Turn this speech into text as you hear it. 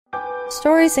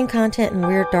Stories and content in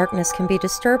Weird Darkness can be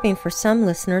disturbing for some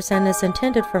listeners and is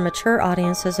intended for mature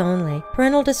audiences only.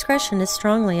 Parental discretion is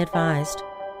strongly advised.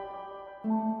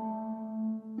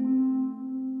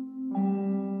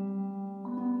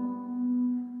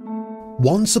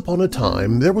 Once upon a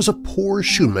time, there was a poor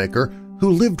shoemaker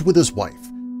who lived with his wife.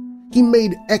 He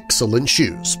made excellent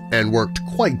shoes and worked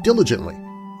quite diligently,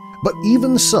 but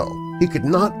even so, he could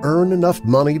not earn enough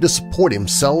money to support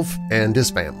himself and his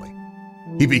family.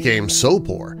 He became so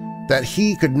poor that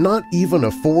he could not even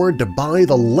afford to buy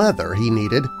the leather he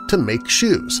needed to make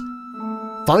shoes.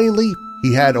 Finally,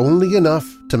 he had only enough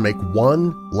to make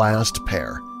one last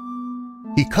pair.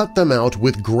 He cut them out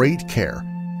with great care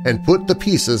and put the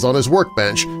pieces on his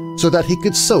workbench so that he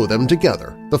could sew them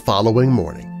together the following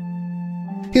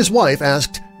morning. His wife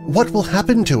asked, "What will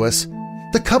happen to us?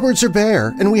 The cupboards are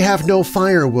bare and we have no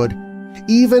firewood.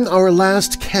 Even our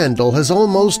last candle has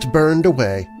almost burned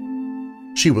away."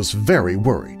 She was very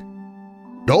worried.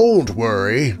 "Don't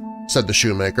worry," said the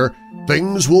shoemaker.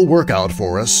 "Things will work out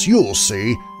for us, you'll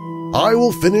see. I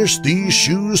will finish these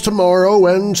shoes tomorrow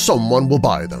and someone will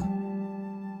buy them."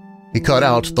 He cut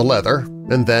out the leather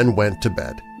and then went to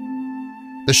bed.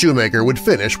 The shoemaker would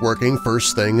finish working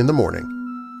first thing in the morning.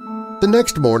 The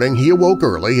next morning he awoke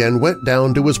early and went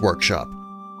down to his workshop.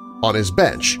 On his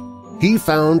bench, he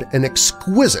found an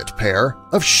exquisite pair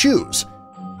of shoes.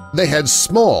 They had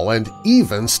small and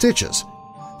even stitches,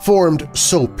 formed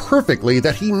so perfectly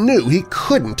that he knew he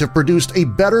couldn't have produced a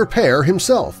better pair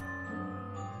himself.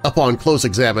 Upon close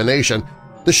examination,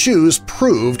 the shoes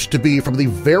proved to be from the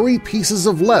very pieces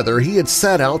of leather he had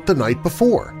set out the night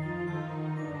before.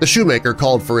 The shoemaker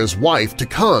called for his wife to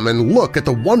come and look at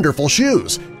the wonderful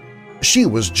shoes. She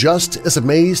was just as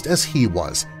amazed as he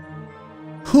was.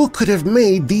 "Who could have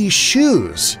made these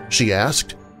shoes?" she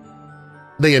asked.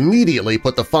 They immediately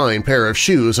put the fine pair of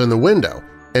shoes in the window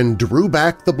and drew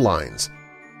back the blinds.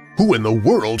 "Who in the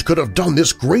world could have done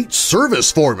this great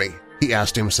service for me?" he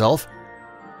asked himself.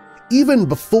 Even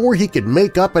before he could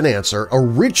make up an answer, a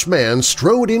rich man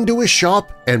strode into his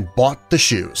shop and bought the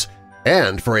shoes,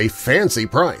 and for a fancy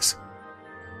price.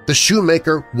 The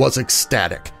shoemaker was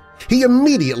ecstatic. He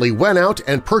immediately went out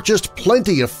and purchased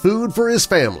plenty of food for his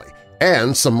family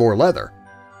and some more leather.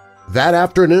 That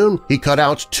afternoon he cut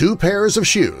out 2 pairs of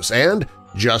shoes and,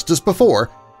 just as before,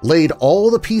 laid all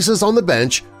the pieces on the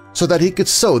bench so that he could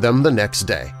sew them the next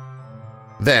day.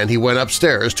 Then he went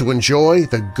upstairs to enjoy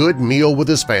the good meal with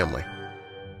his family.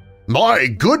 "My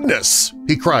goodness!"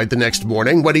 he cried the next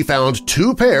morning when he found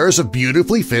 2 pairs of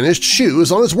beautifully finished shoes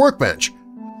on his workbench.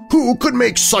 "Who could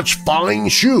make such fine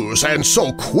shoes and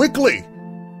so quickly?"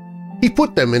 He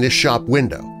put them in his shop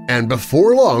window, and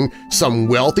before long some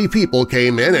wealthy people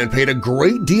came in and paid a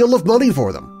great deal of money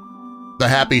for them. The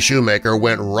happy shoemaker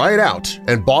went right out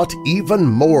and bought even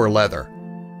more leather.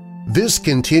 This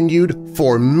continued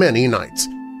for many nights,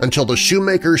 until the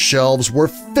shoemaker's shelves were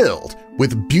filled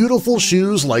with beautiful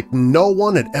shoes like no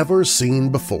one had ever seen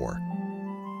before.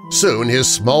 Soon his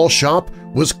small shop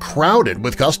was crowded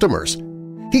with customers.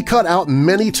 He cut out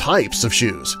many types of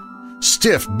shoes: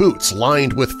 stiff boots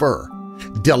lined with fur,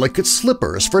 delicate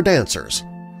slippers for dancers,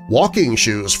 walking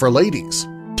shoes for ladies,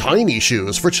 tiny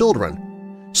shoes for children.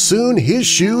 Soon his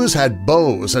shoes had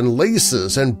bows and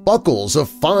laces and buckles of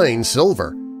fine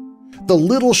silver. The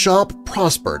little shop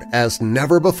prospered as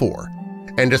never before,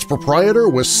 and its proprietor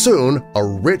was soon a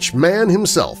rich man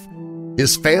himself.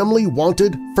 His family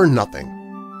wanted for nothing.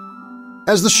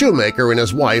 As the shoemaker and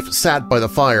his wife sat by the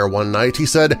fire one night, he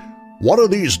said, "One of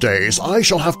these days I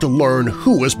shall have to learn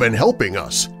who has been helping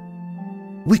us."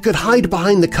 "We could hide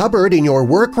behind the cupboard in your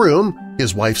workroom,"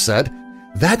 his wife said.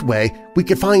 "That way we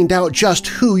could find out just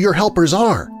who your helpers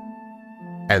are."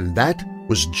 And that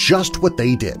was just what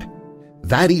they did.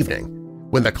 That evening,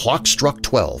 when the clock struck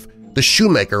 12, the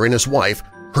shoemaker and his wife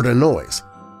heard a noise.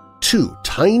 2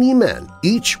 tiny men,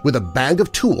 each with a bag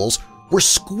of tools, were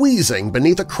squeezing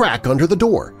beneath a crack under the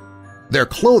door. Their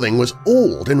clothing was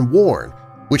old and worn,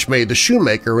 which made the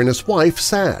shoemaker and his wife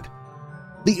sad.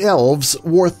 The elves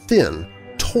wore thin,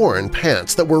 torn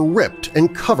pants that were ripped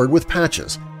and covered with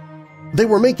patches. They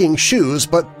were making shoes,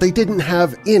 but they didn't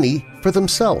have any for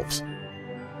themselves.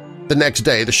 The next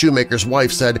day the shoemaker's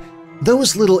wife said,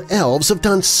 "Those little elves have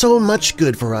done so much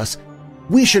good for us.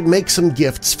 We should make some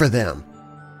gifts for them."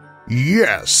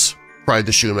 "Yes," cried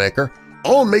the shoemaker,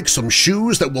 "I'll make some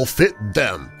shoes that will fit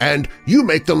them, and you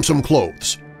make them some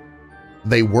clothes."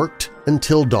 They worked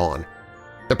until dawn.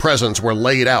 The presents were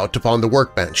laid out upon the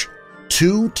workbench: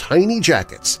 2 tiny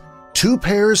jackets, 2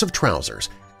 pairs of trousers,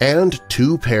 and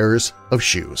 2 pairs of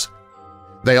shoes.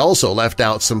 They also left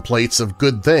out some plates of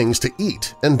good things to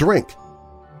eat and drink.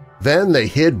 Then they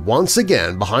hid once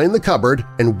again behind the cupboard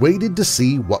and waited to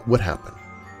see what would happen.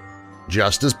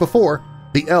 Just as before,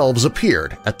 the elves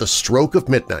appeared at the stroke of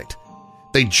midnight.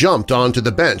 They jumped onto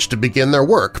the bench to begin their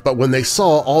work, but when they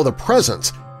saw all the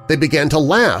presents, they began to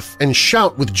laugh and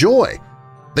shout with joy.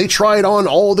 They tried on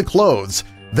all the clothes,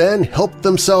 then helped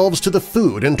themselves to the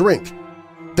food and drink.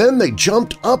 Then they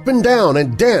jumped up and down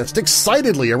and danced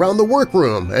excitedly around the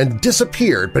workroom and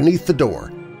disappeared beneath the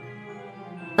door.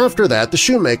 After that, the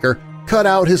shoemaker cut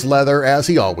out his leather as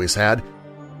he always had,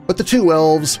 but the two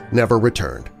elves never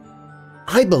returned.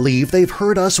 "I believe they've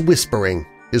heard us whispering,"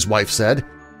 his wife said.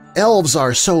 "Elves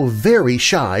are so very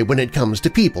shy when it comes to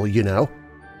people, you know."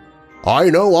 "I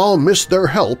know I'll miss their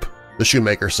help," the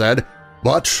shoemaker said,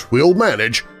 "but we'll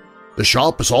manage. The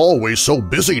shop is always so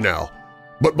busy now,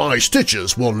 but my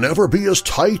stitches will never be as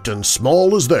tight and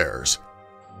small as theirs."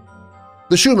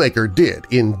 The shoemaker did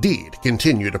indeed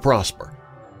continue to prosper,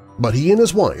 but he and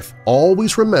his wife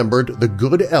always remembered the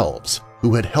good elves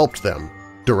who had helped them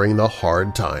during the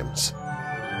hard times.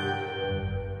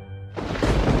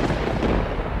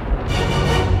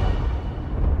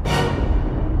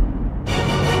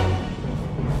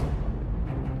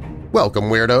 Welcome,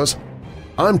 Weirdos!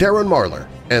 I'm Darren Marlar,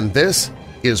 and this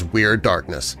is Weird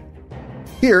Darkness.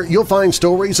 Here you'll find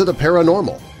stories of the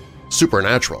paranormal,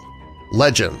 supernatural,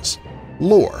 legends,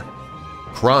 lore,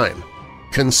 crime,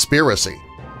 conspiracy,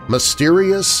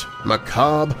 mysterious,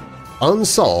 macabre,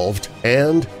 unsolved,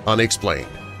 and unexplained.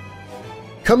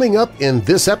 Coming up in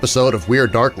this episode of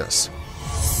Weird Darkness: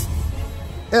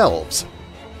 elves.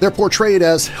 They're portrayed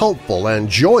as helpful and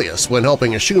joyous when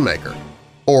helping a shoemaker,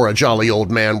 or a jolly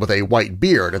old man with a white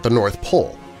beard at the North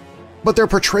Pole. But they're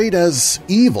portrayed as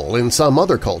evil in some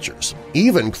other cultures,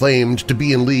 even claimed to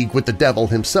be in league with the devil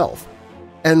himself.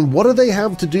 And what do they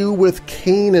have to do with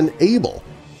Cain and Abel?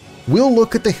 We'll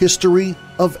look at the history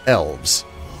of elves.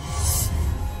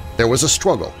 There was a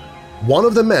struggle. One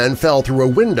of the men fell through a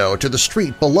window to the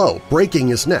street below, breaking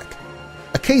his neck.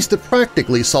 A case that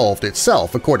practically solved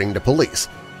itself, according to police.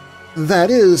 That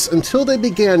is, until they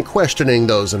began questioning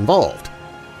those involved.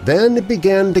 Then it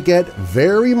began to get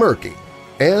very murky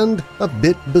and a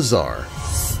bit bizarre.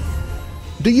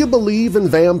 Do you believe in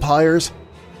vampires?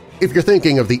 If you're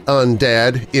thinking of the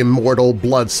undead, immortal,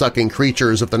 blood-sucking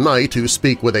creatures of the night who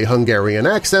speak with a Hungarian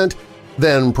accent,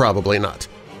 then probably not.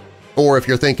 Or if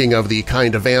you're thinking of the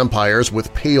kind of vampires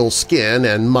with pale skin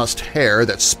and mussed hair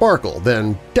that sparkle,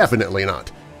 then definitely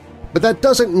not. But that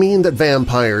doesn't mean that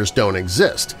vampires don't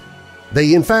exist.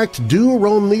 They in fact do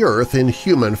roam the earth in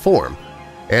human form,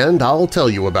 and I'll tell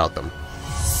you about them.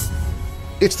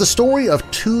 It's the story of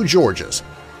two Georges,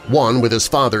 one with his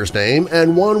father's name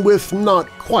and one with not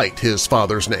quite his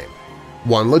father's name,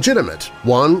 one legitimate,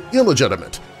 one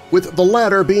illegitimate, with the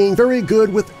latter being very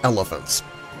good with elephants.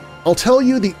 I'll tell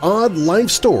you the odd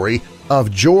life story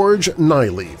of George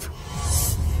Nyleve.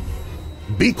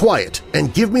 "Be quiet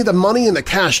and give me the money in the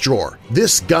cash drawer.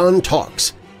 This gun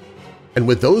talks." And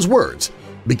with those words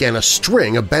began a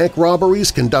string of bank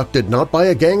robberies conducted not by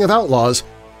a gang of outlaws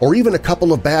or even a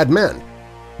couple of bad men,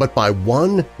 but by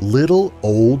one little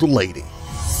old lady.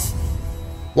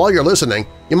 While you're listening,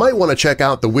 you might want to check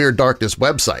out the Weird Darkness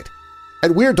website.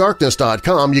 At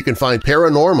WeirdDarkness.com you can find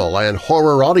paranormal and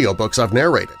horror audiobooks I've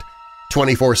narrated,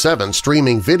 24/7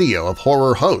 streaming video of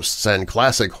horror hosts and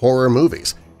classic horror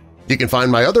movies. You can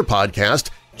find my other podcast,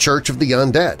 Church of the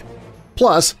Undead.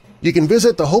 Plus, you can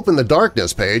visit the Hope in the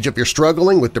Darkness page if you're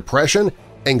struggling with depression,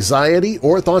 anxiety,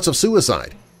 or thoughts of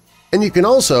suicide. And you can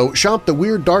also shop the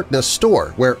Weird Darkness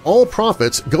store, where all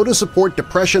profits go to support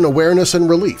depression awareness and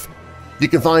relief. You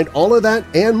can find all of that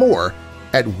and more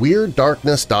at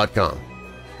WeirdDarkness.com.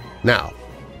 Now,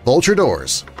 bolt your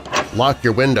doors, lock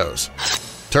your windows,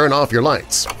 turn off your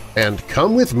lights, and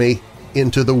come with me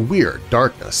into the Weird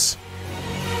Darkness.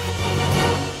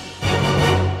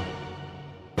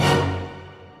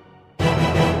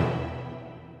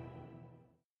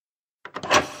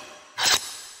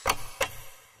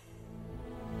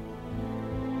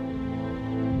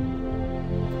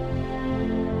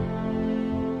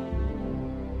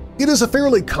 It is a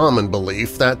fairly common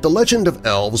belief that the legend of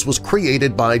elves was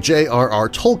created by J.R.R.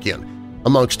 Tolkien,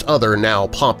 amongst other now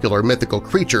popular mythical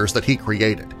creatures that he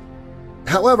created.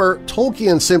 However,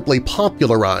 Tolkien simply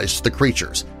popularized the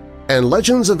creatures, and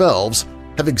legends of elves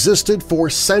have existed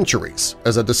for centuries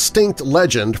as a distinct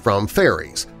legend from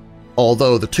fairies,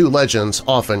 although the two legends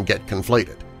often get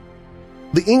conflated.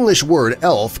 The English word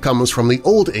elf comes from the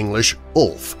Old English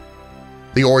ulf.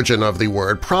 The origin of the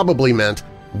word probably meant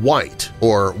white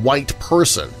or white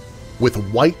person, with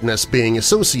whiteness being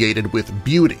associated with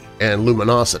beauty and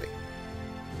luminosity.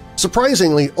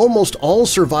 Surprisingly, almost all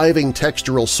surviving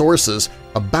textual sources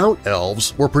about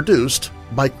elves were produced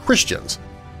by Christians.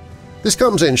 This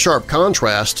comes in sharp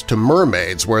contrast to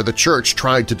mermaids, where the church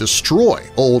tried to destroy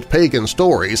old pagan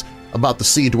stories about the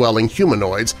sea-dwelling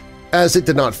humanoids as it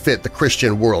did not fit the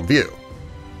Christian worldview.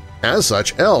 As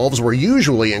such, elves were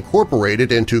usually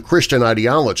incorporated into Christian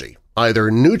ideology, either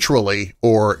neutrally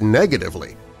or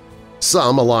negatively.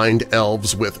 Some aligned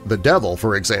elves with the devil,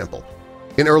 for example.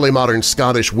 In early modern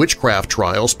Scottish witchcraft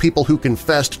trials, people who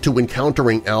confessed to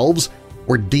encountering elves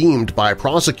were deemed by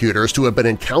prosecutors to have been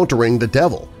encountering the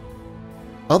devil.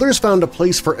 Others found a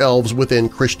place for elves within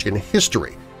Christian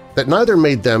history that neither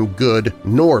made them good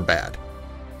nor bad.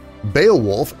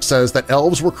 Beowulf says that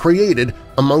elves were created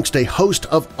amongst a host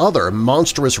of other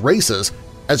monstrous races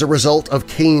as a result of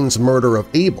Cain's murder of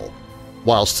Abel,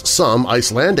 whilst some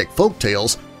Icelandic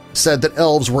folktales said that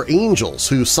elves were angels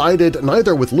who sided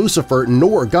neither with Lucifer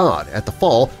nor God at the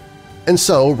fall, and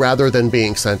so, rather than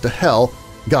being sent to hell,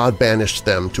 God banished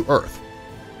them to earth.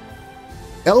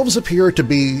 Elves appear to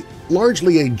be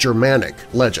largely a Germanic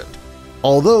legend,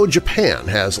 although Japan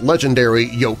has legendary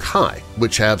yokai,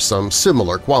 which have some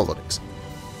similar qualities.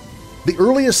 The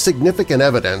earliest significant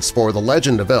evidence for the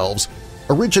legend of elves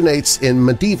originates in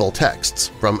medieval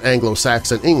texts from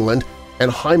Anglo-Saxon England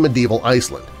and High Medieval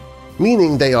Iceland,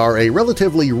 meaning they are a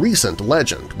relatively recent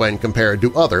legend when compared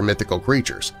to other mythical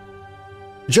creatures.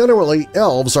 Generally,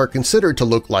 elves are considered to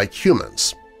look like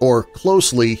humans, or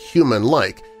closely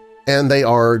human-like, and they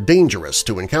are dangerous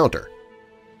to encounter.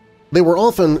 They were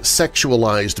often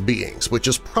sexualized beings, which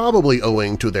is probably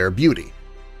owing to their beauty.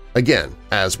 Again,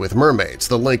 as with mermaids,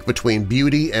 the link between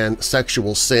beauty and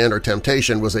sexual sin or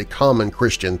temptation was a common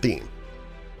Christian theme.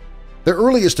 Their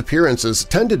earliest appearances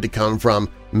tended to come from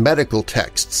medical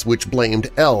texts which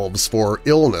blamed elves for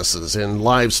illnesses in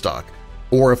livestock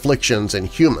or afflictions in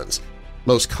humans.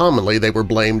 Most commonly, they were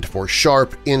blamed for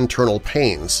sharp internal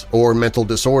pains or mental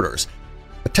disorders.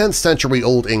 A 10th century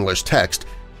Old English text,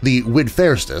 the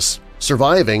Widferstus,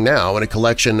 surviving now in a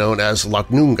collection known as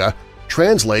Lagnunga,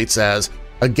 translates as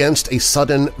 "against a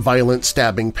sudden violent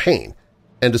stabbing pain,"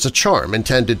 and is a charm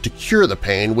intended to cure the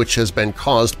pain which has been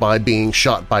caused by being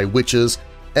shot by witches,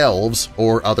 elves,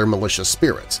 or other malicious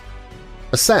spirits.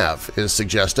 A salve is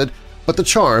suggested, but the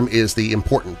charm is the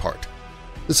important part.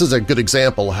 This is a good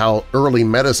example how early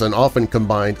medicine often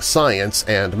combined science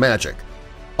and magic,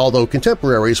 although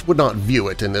contemporaries would not view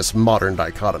it in this modern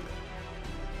dichotomy.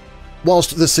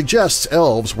 Whilst this suggests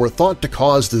elves were thought to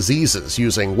cause diseases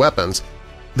using weapons,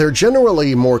 they're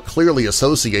generally more clearly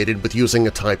associated with using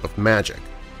a type of magic.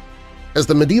 As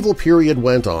the medieval period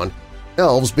went on,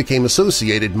 elves became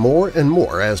associated more and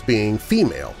more as being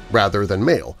female rather than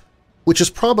male, which is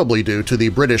probably due to the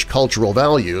British cultural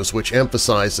values which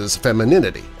emphasizes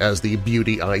femininity as the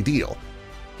beauty ideal.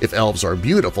 If elves are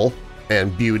beautiful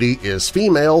and beauty is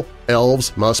female,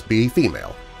 elves must be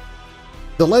female.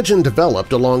 The legend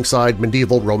developed alongside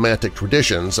medieval romantic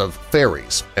traditions of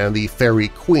fairies and the fairy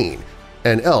queen,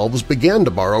 and elves began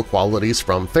to borrow qualities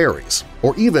from fairies,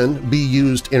 or even be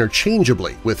used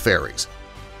interchangeably with fairies.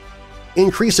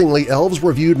 Increasingly, elves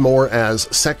were viewed more as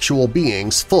sexual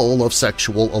beings full of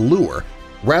sexual allure,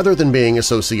 rather than being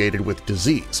associated with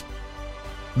disease.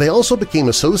 They also became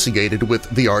associated with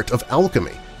the art of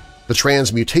alchemy, the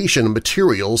transmutation of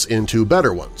materials into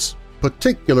better ones,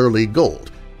 particularly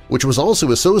gold, which was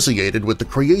also associated with the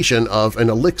creation of an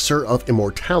elixir of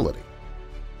immortality.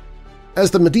 As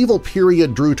the medieval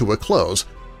period drew to a close,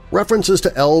 references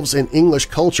to elves in English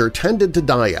culture tended to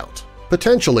die out,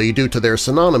 potentially due to their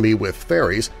synonymy with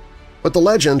fairies, but the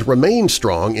legend remained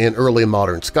strong in early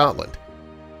modern Scotland.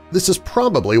 This is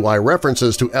probably why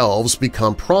references to elves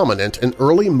become prominent in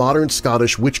early modern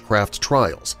Scottish witchcraft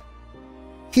trials.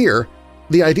 Here,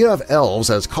 the idea of elves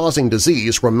as causing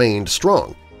disease remained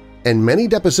strong, and many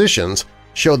depositions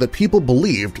show that people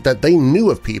believed that they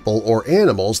knew of people or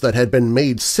animals that had been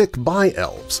made sick by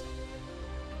elves.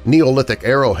 Neolithic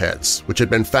arrowheads, which had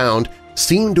been found,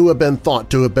 seem to have been thought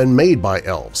to have been made by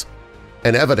elves,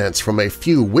 and evidence from a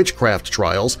few witchcraft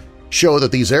trials show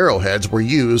that these arrowheads were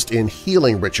used in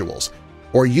healing rituals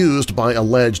or used by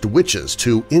alleged witches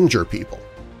to injure people.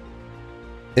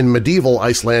 In medieval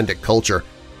Icelandic culture,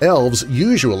 elves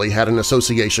usually had an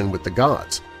association with the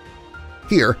gods.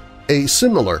 Here, a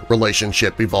similar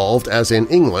relationship evolved as in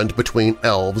England between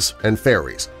elves and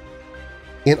fairies.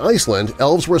 In Iceland,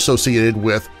 elves were associated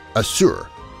with Asur,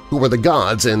 who were the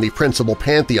gods in the principal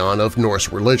pantheon of Norse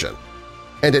religion,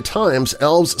 and at times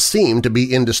elves seemed to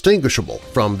be indistinguishable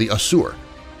from the Asur.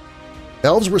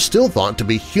 Elves were still thought to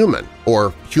be human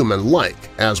or human-like,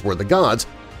 as were the gods,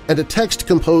 and a text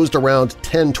composed around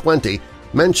 1020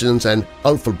 mentions an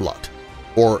Ulfblot,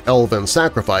 or elven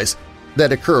sacrifice,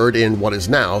 that occurred in what is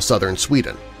now southern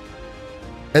Sweden.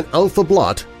 An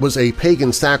Ulfblot was a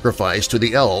pagan sacrifice to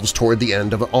the elves toward the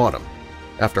end of autumn,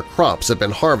 after crops had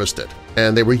been harvested,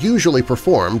 and they were usually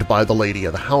performed by the lady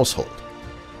of the household.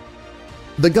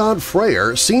 The god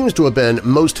Freyr seems to have been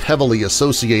most heavily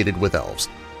associated with elves,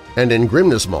 and in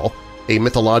Grimnismal, a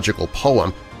mythological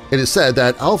poem, it is said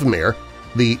that Alfmir,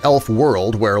 the elf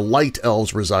world where light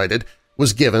elves resided,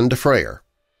 was given to Freyr.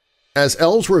 As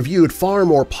elves were viewed far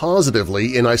more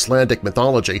positively in Icelandic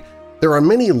mythology, there are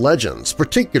many legends,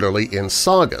 particularly in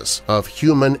sagas, of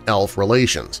human-elf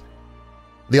relations.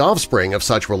 The offspring of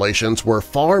such relations were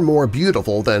far more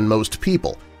beautiful than most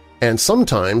people, and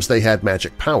sometimes they had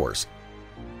magic powers.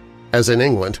 As in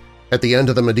England, at the end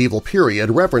of the medieval period,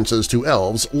 references to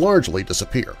elves largely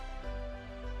disappear.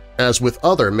 As with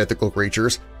other mythical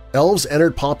creatures, elves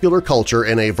entered popular culture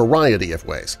in a variety of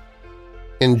ways.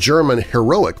 In German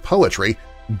heroic poetry,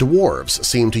 dwarves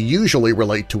seem to usually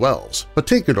relate to elves,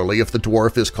 particularly if the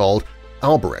dwarf is called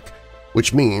Alberic,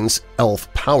 which means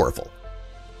elf powerful.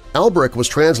 Alberic was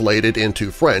translated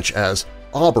into French as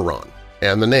Oberon,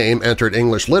 and the name entered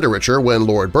English literature when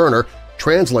Lord Burner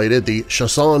translated the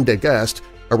Chanson de Gest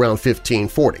around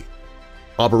 1540.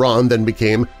 Oberon then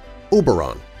became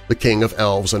Oberon, the king of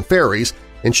elves and fairies,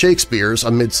 in Shakespeare's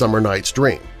A Midsummer Night's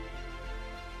Dream.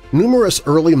 Numerous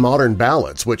early modern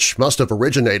ballads, which must have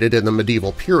originated in the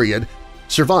medieval period,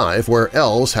 survive where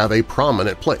elves have a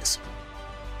prominent place.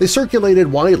 They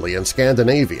circulated widely in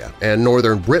Scandinavia and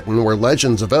northern Britain where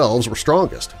legends of elves were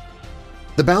strongest.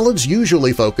 The ballads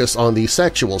usually focus on the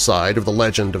sexual side of the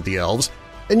legend of the elves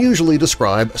and usually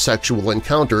describe sexual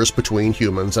encounters between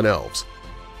humans and elves.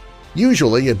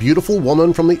 Usually a beautiful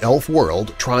woman from the elf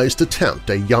world tries to tempt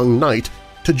a young knight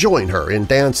to join her in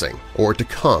dancing or to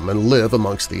come and live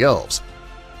amongst the elves.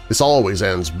 This always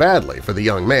ends badly for the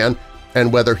young man,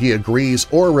 and whether he agrees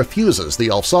or refuses the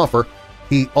elf's offer,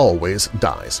 he always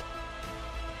dies.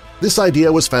 This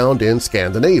idea was found in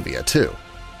Scandinavia, too.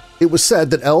 It was said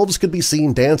that elves could be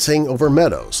seen dancing over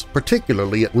meadows,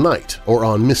 particularly at night or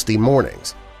on misty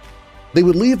mornings. They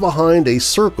would leave behind a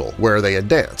circle where they had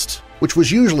danced, which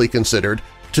was usually considered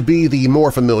to be the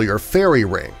more familiar fairy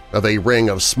ring of a ring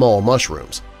of small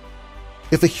mushrooms.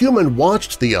 If a human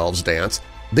watched the elves dance,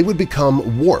 they would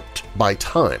become warped by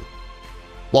time.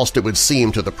 Whilst it would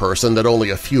seem to the person that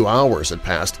only a few hours had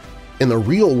passed, in the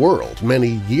real world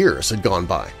many years had gone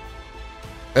by.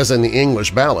 As in the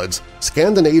English ballads,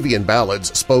 Scandinavian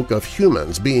ballads spoke of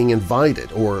humans being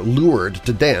invited or lured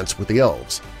to dance with the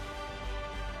elves.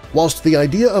 Whilst the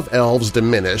idea of elves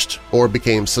diminished or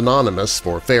became synonymous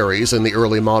for fairies in the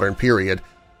early modern period,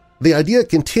 the idea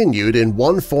continued in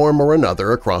one form or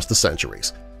another across the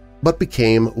centuries, but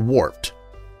became warped.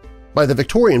 By the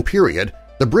Victorian period,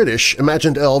 the British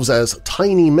imagined elves as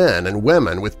tiny men and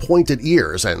women with pointed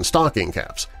ears and stocking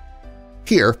caps.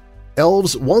 Here,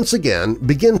 elves once again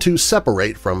begin to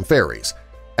separate from fairies,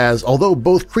 as although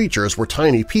both creatures were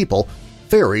tiny people,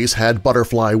 fairies had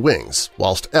butterfly wings,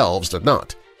 whilst elves did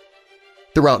not.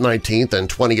 Throughout 19th and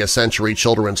 20th century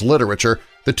children's literature,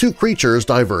 the two creatures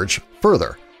diverge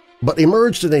further, but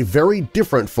emerged in a very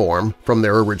different form from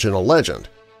their original legend.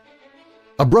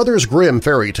 A Brothers Grimm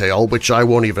fairy tale, which I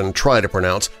won't even try to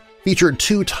pronounce, featured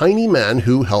two tiny men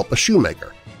who help a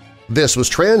shoemaker. This was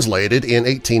translated in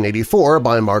 1884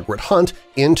 by Margaret Hunt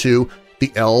into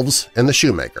The Elves and the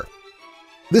Shoemaker.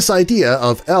 This idea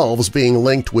of elves being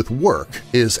linked with work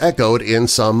is echoed in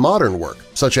some modern work,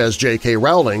 such as J.K.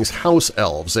 Rowling's house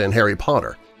elves in Harry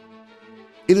Potter.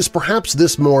 It is perhaps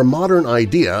this more modern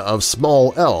idea of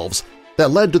small elves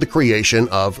that led to the creation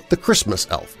of the Christmas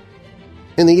elf.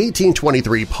 In the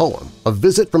 1823 poem A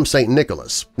Visit from St.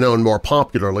 Nicholas, known more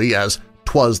popularly as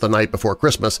 "'Twas the Night Before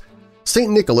Christmas,"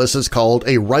 St. Nicholas is called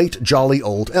a right jolly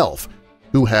old elf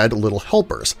who had little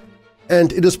helpers,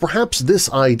 and it is perhaps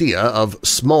this idea of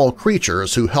small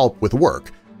creatures who help with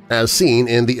work, as seen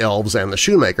in The Elves and the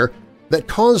Shoemaker, that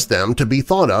caused them to be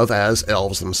thought of as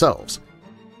elves themselves.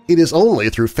 It is only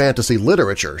through fantasy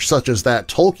literature such as that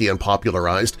Tolkien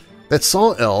popularized that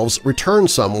saw elves return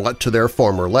somewhat to their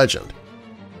former legend.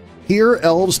 Here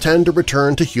elves tend to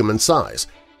return to human size,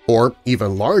 or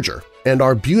even larger, and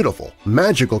are beautiful,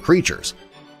 magical creatures.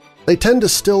 They tend to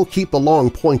still keep the long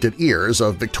pointed ears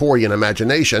of Victorian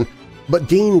imagination, but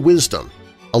gain wisdom,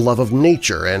 a love of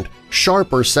nature, and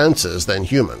sharper senses than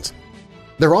humans.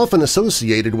 They're often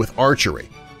associated with archery,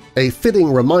 a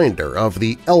fitting reminder of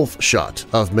the elf shot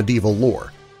of medieval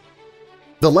lore.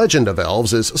 The legend of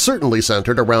elves is certainly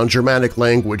centered around Germanic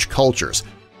language cultures,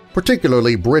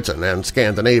 particularly Britain and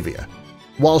Scandinavia.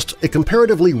 Whilst a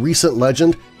comparatively recent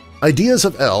legend, Ideas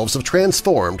of elves have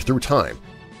transformed through time,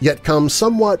 yet come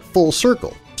somewhat full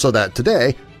circle, so that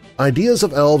today, ideas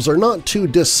of elves are not too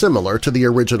dissimilar to the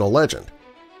original legend.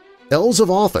 Elves have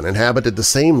often inhabited the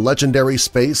same legendary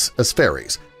space as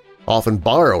fairies, often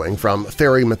borrowing from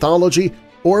fairy mythology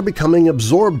or becoming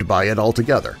absorbed by it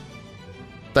altogether.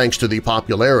 Thanks to the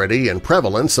popularity and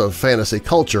prevalence of fantasy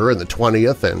culture in the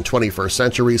 20th and 21st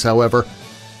centuries, however,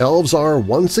 elves are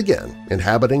once again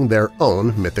inhabiting their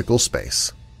own mythical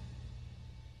space.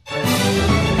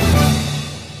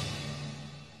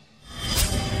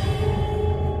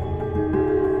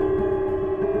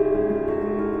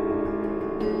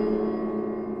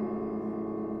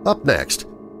 Up next,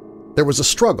 there was a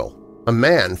struggle. A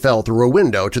man fell through a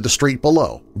window to the street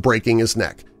below, breaking his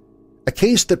neck. A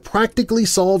case that practically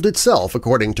solved itself,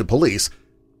 according to police,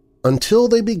 until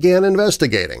they began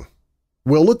investigating.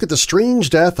 We'll look at the strange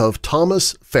death of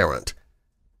Thomas Farrant.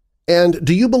 And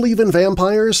do you believe in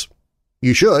vampires?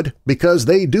 You should, because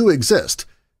they do exist,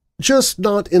 just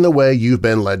not in the way you've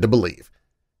been led to believe.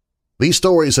 These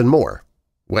stories and more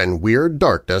when Weird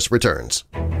Darkness returns.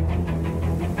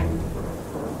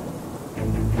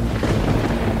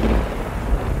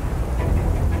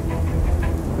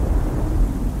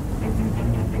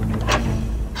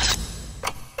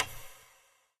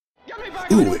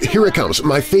 Ooh, here it comes,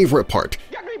 my favorite part.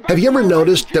 Have you ever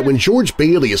noticed that when George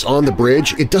Bailey is on the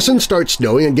bridge, it doesn't start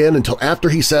snowing again until after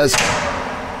he says,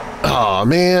 "Aw,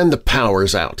 man, the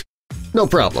power's out"? No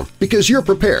problem, because you're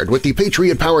prepared with the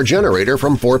Patriot Power Generator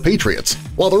from 4 Patriots.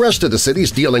 While the rest of the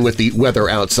city's dealing with the weather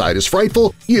outside is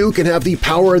frightful, you can have the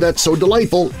power that's so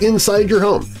delightful inside your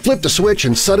home. Flip the switch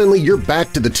and suddenly you're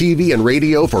back to the TV and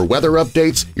radio for weather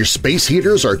updates, your space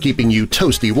heaters are keeping you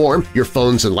toasty warm, your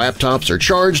phones and laptops are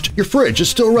charged, your fridge is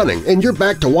still running, and you're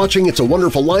back to watching It's a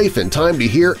Wonderful Life in time to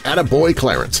hear "Attaboy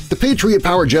Clarence." The Patriot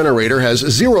Power Generator has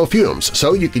 0 fumes,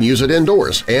 so you can use it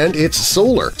indoors, and it's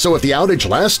solar, so if the outage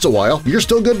lasts a while, you're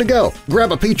still good to go.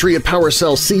 Grab a Patriot Power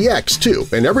Cell CX, too,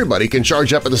 and everybody can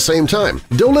charge up at the same time.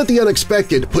 Don't let the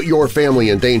unexpected put your family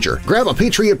in danger. Grab a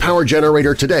Patriot Power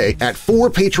Generator today at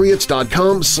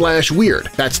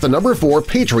 4patriots.com/weird. That's the number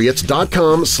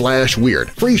 4patriots.com/weird.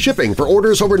 Free shipping for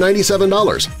orders over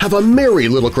 $97. Have a merry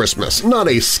little Christmas, not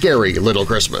a scary little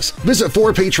Christmas. Visit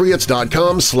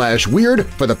 4patriots.com/weird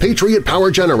for the Patriot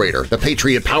Power Generator, the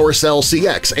Patriot Power Cell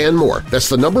CX, and more. That's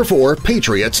the number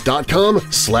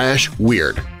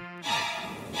 4patriots.com/weird.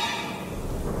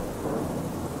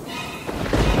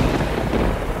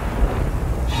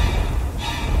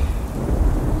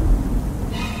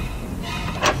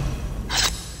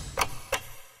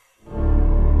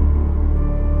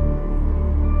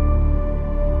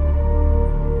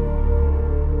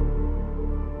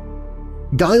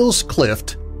 Giles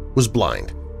Clift was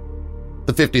blind.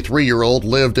 The 53-year-old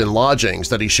lived in lodgings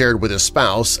that he shared with his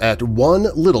spouse at 1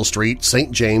 Little Street,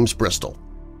 St. James, Bristol.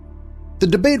 The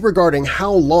debate regarding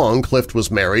how long Clift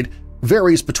was married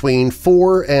varies between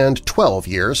 4 and 12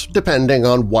 years, depending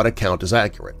on what account is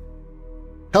accurate.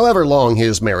 However long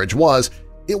his marriage was,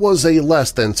 it was a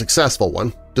less than successful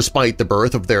one, despite the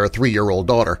birth of their 3-year-old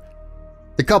daughter.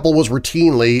 The couple was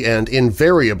routinely and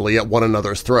invariably at one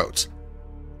another's throats.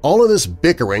 All of this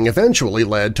bickering eventually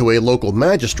led to a local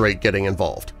magistrate getting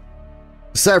involved.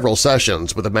 Several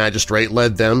sessions with the magistrate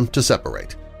led them to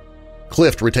separate.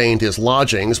 Clift retained his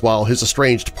lodgings while his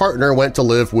estranged partner went to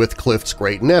live with Clift's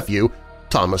great-nephew,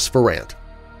 Thomas Farrant.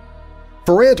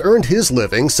 Farrant earned his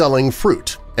living selling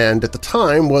fruit and at the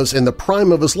time was in the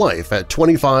prime of his life at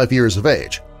 25 years of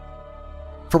age.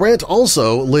 Farrant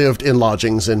also lived in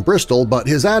lodgings in Bristol, but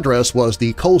his address was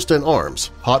the Colston Arms,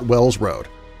 Hot Wells Road.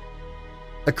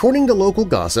 According to local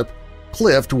gossip,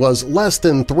 Clift was less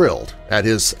than thrilled at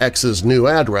his ex's new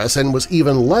address and was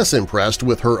even less impressed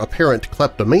with her apparent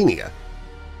kleptomania.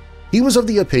 He was of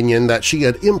the opinion that she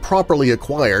had improperly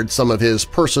acquired some of his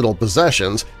personal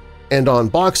possessions, and on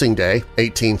Boxing Day,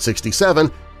 1867,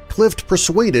 Clift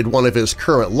persuaded one of his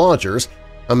current lodgers,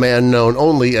 a man known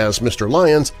only as Mr.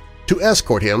 Lyons, to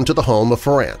escort him to the home of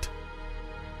Farrant.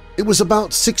 It was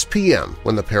about 6 p.m.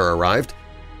 when the pair arrived.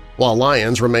 While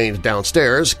Lyons remained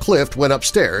downstairs, Clift went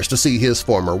upstairs to see his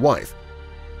former wife.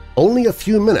 Only a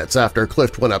few minutes after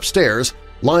Clift went upstairs,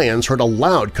 Lyons heard a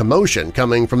loud commotion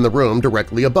coming from the room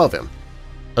directly above him.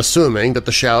 Assuming that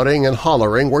the shouting and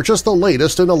hollering were just the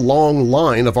latest in a long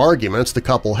line of arguments the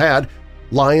couple had,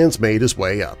 Lyons made his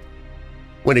way up.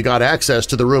 When he got access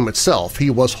to the room itself,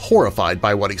 he was horrified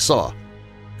by what he saw.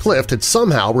 Clift had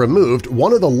somehow removed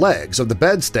one of the legs of the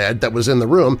bedstead that was in the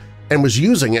room and was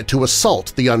using it to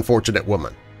assault the unfortunate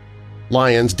woman.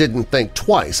 Lyons didn't think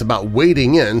twice about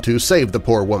wading in to save the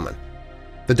poor woman.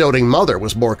 The doting mother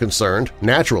was more concerned,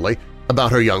 naturally,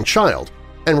 about her young child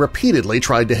and repeatedly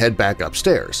tried to head back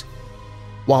upstairs.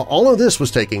 While all of this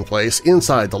was taking place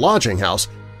inside the lodging house,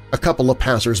 a couple of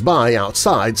passers-by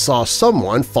outside saw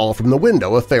someone fall from the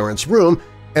window of Farrant's room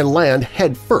and land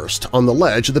head-first on the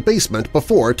ledge of the basement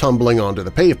before tumbling onto the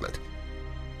pavement.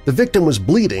 The victim was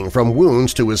bleeding from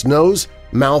wounds to his nose,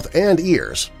 mouth, and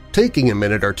ears, taking a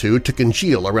minute or two to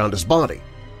congeal around his body.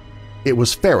 It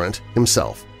was Farrant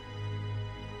himself.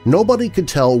 Nobody could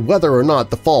tell whether or not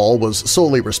the fall was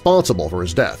solely responsible for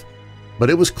his death, but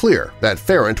it was clear that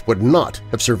Farrant would not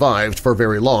have survived for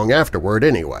very long afterward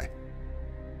anyway.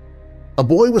 A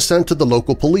boy was sent to the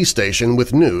local police station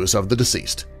with news of the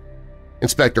deceased.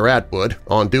 Inspector Atwood,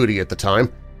 on duty at the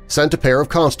time, sent a pair of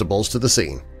constables to the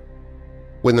scene.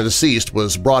 When the deceased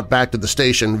was brought back to the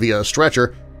station via a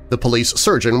stretcher, the police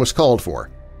surgeon was called for.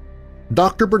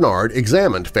 Dr. Bernard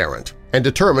examined Farrant and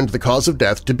determined the cause of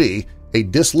death to be a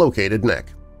dislocated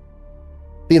neck.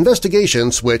 The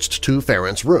investigation switched to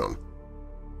Farrant's room.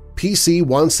 PC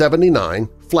 179,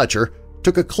 Fletcher,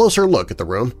 took a closer look at the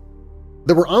room.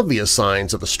 There were obvious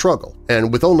signs of a struggle,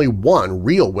 and with only one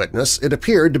real witness, it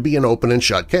appeared to be an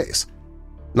open-and-shut case.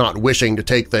 Not wishing to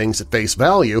take things at face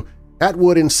value,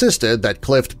 Atwood insisted that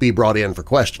Clift be brought in for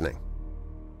questioning.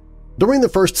 During the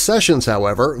first sessions,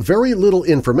 however, very little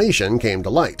information came to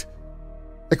light.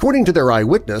 According to their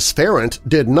eyewitness, Farrant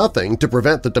did nothing to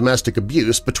prevent the domestic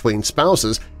abuse between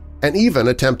spouses and even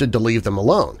attempted to leave them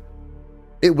alone.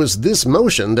 It was this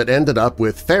motion that ended up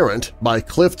with Farrant, by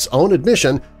Clift's own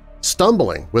admission,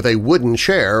 stumbling with a wooden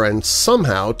chair and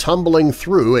somehow tumbling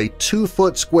through a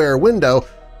 2-foot square window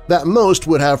that most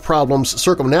would have problems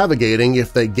circumnavigating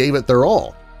if they gave it their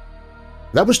all.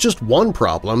 That was just one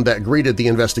problem that greeted the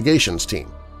investigations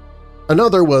team.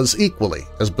 Another was equally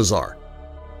as bizarre.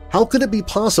 How could it be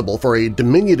possible for a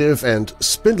diminutive and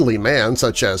spindly man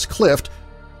such as Clift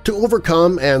to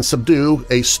overcome and subdue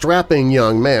a strapping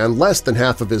young man less than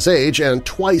half of his age and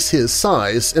twice his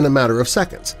size in a matter of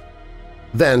seconds?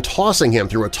 Then tossing him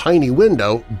through a tiny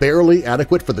window barely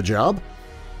adequate for the job?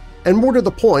 And more to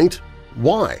the point,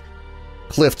 why?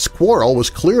 Clift's quarrel was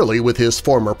clearly with his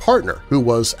former partner, who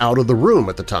was out of the room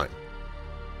at the time.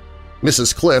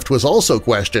 Mrs. Clift was also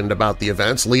questioned about the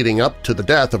events leading up to the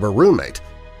death of her roommate.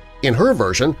 In her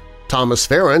version, Thomas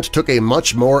Farrant took a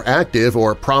much more active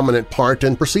or prominent part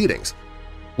in proceedings.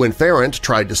 When Farrant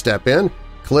tried to step in,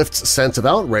 Clift's sense of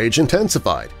outrage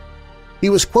intensified. He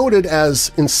was quoted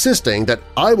as insisting that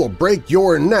 "I will break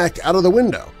your neck out of the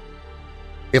window."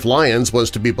 If Lyons was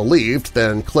to be believed,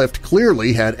 then Clift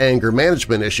clearly had anger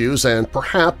management issues and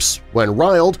perhaps, when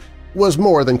riled, was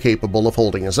more than capable of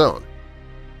holding his own.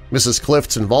 Mrs.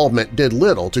 Clift's involvement did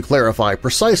little to clarify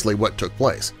precisely what took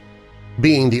place.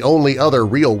 Being the only other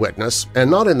real witness, and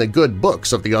not in the good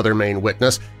books of the other main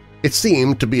witness, it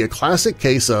seemed to be a classic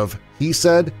case of he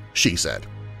said, she said.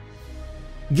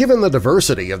 Given the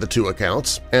diversity of the two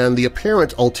accounts and the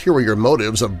apparent ulterior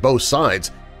motives of both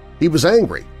sides, he was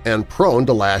angry and prone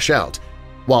to lash out,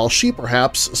 while she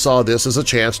perhaps saw this as a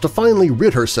chance to finally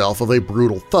rid herself of a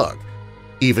brutal thug,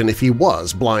 even if he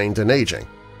was blind and aging.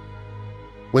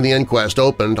 When the inquest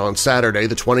opened on Saturday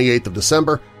the 28th of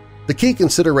December, the key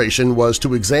consideration was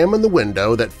to examine the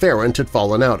window that Farrant had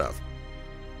fallen out of.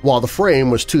 While the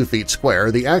frame was 2 feet square,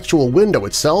 the actual window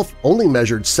itself only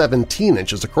measured 17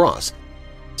 inches across.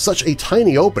 Such a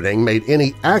tiny opening made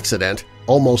any accident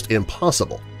almost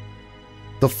impossible.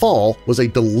 The fall was a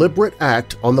deliberate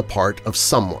act on the part of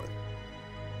someone.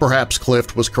 Perhaps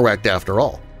Clift was correct after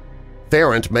all.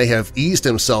 Farrant may have eased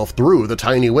himself through the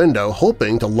tiny window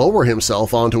hoping to lower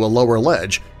himself onto a lower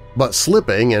ledge, but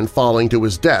slipping and falling to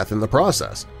his death in the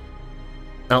process.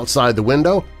 Outside the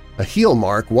window, a heel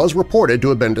mark was reported to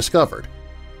have been discovered.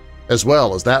 As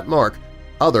well as that mark,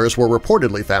 others were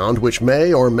reportedly found which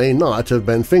may or may not have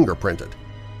been fingerprinted.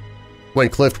 When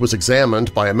Clift was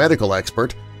examined by a medical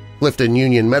expert, Clifton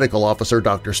Union Medical Officer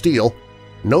Dr. Steele,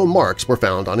 no marks were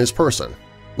found on his person,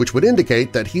 which would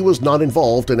indicate that he was not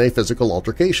involved in a physical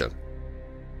altercation.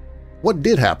 What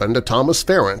did happen to Thomas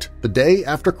Farrant the day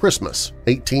after Christmas,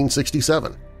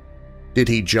 1867? Did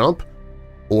he jump,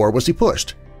 or was he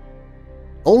pushed?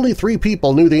 Only 3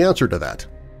 people knew the answer to that.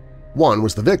 One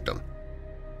was the victim.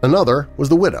 Another was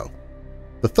the widow.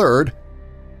 The third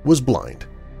was blind.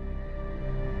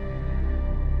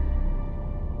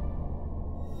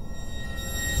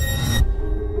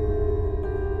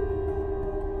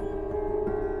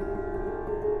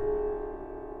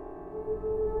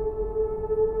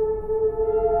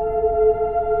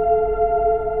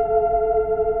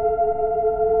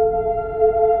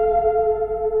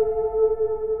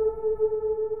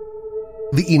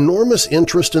 The enormous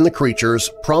interest in the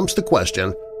creatures prompts the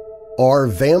question, Are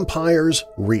vampires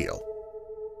real?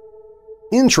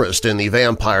 Interest in the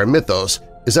vampire mythos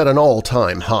is at an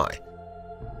all-time high.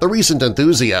 The recent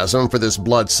enthusiasm for this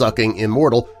blood-sucking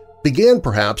immortal began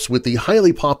perhaps with the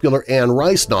highly popular Anne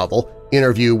Rice novel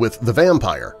Interview with the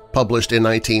Vampire, published in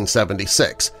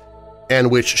 1976,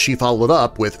 and which she followed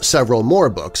up with several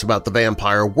more books about the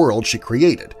vampire world she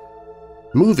created.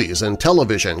 Movies and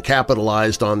television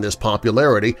capitalized on this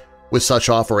popularity with such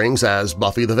offerings as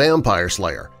Buffy the Vampire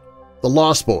Slayer, The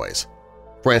Lost Boys,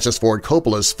 Francis Ford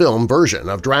Coppola's film version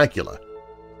of Dracula,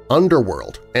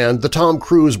 Underworld, and the Tom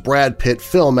Cruise-Brad Pitt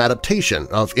film adaptation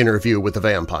of Interview with the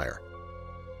Vampire.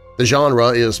 The genre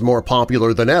is more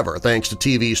popular than ever thanks to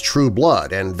TV's True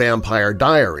Blood and Vampire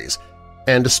Diaries,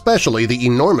 and especially the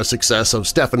enormous success of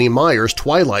Stephenie Meyer's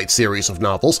Twilight series of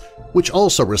novels, which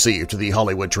also received the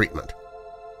Hollywood treatment.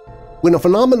 When a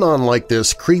phenomenon like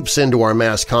this creeps into our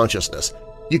mass consciousness,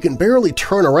 you can barely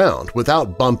turn around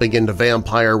without bumping into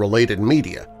vampire-related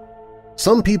media.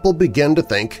 Some people begin to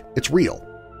think it's real,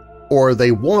 or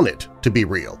they want it to be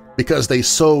real because they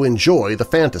so enjoy the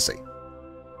fantasy.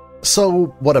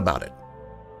 So what about it?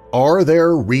 Are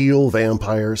there real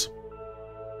vampires?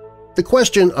 The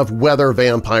question of whether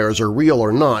vampires are real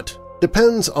or not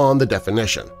depends on the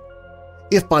definition.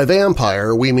 If by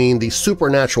vampire we mean the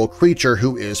supernatural creature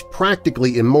who is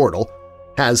practically immortal,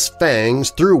 has fangs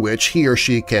through which he or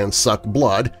she can suck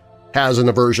blood, has an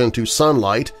aversion to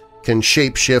sunlight, can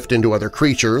shapeshift into other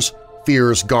creatures,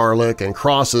 fears garlic and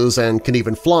crosses, and can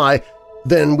even fly,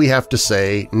 then we have to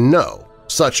say no,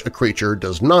 such a creature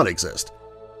does not exist.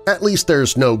 At least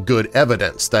there's no good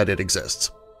evidence that it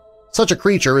exists. Such a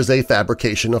creature is a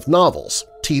fabrication of novels,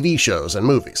 TV shows, and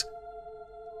movies.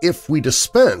 If we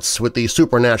dispense with the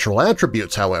supernatural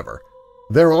attributes, however,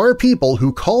 there are people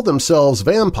who call themselves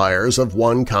vampires of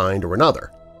one kind or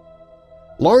another.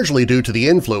 Largely due to the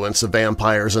influence of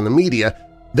vampires in the media,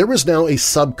 there is now a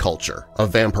subculture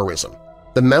of vampirism,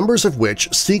 the members of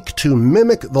which seek to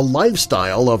mimic the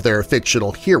lifestyle of their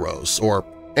fictional heroes or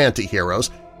anti-heroes.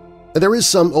 There is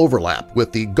some overlap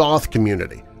with the goth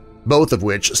community, both of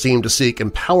which seem to seek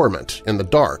empowerment in the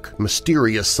dark,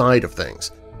 mysterious side of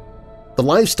things. The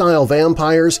lifestyle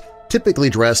vampires typically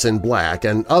dress in black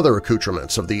and other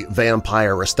accoutrements of the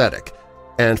vampire aesthetic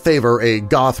and favor a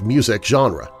goth music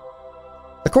genre.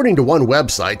 According to one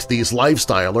website, these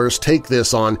lifestylers take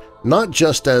this on not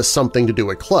just as something to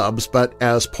do at clubs, but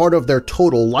as part of their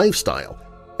total lifestyle,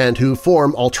 and who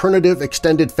form alternative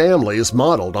extended families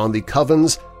modeled on the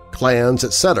covens, clans,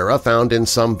 etc. found in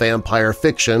some vampire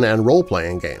fiction and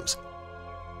role-playing games.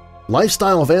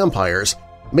 Lifestyle vampires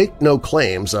make no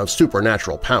claims of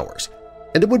supernatural powers,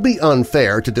 and it would be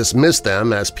unfair to dismiss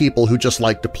them as people who just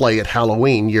like to play at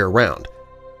Halloween year-round.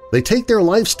 They take their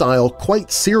lifestyle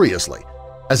quite seriously,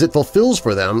 as it fulfills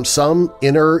for them some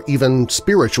inner, even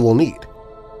spiritual need.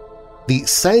 The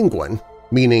sanguine,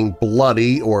 meaning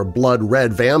bloody or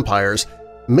blood-red vampires,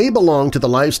 may belong to the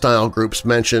lifestyle groups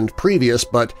mentioned previous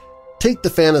but take the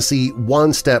fantasy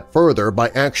one step further by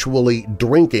actually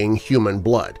drinking human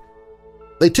blood.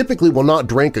 They typically will not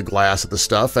drink a glass of the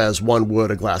stuff as one would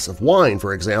a glass of wine,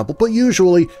 for example, but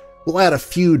usually will add a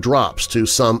few drops to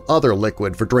some other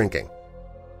liquid for drinking.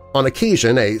 On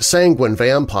occasion, a sanguine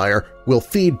vampire will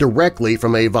feed directly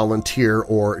from a volunteer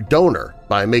or donor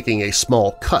by making a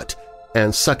small cut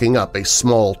and sucking up a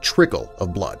small trickle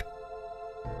of blood.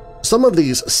 Some of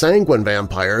these sanguine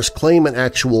vampires claim an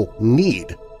actual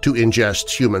need to ingest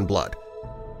human blood.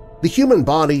 The human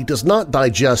body does not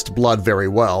digest blood very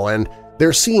well, and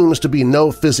there seems to be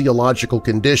no physiological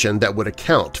condition that would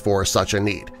account for such a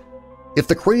need. If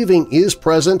the craving is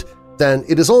present, then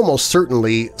it is almost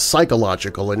certainly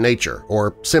psychological in nature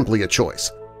or simply a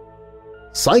choice.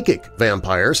 Psychic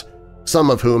vampires, some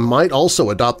of whom might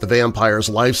also adopt the vampire's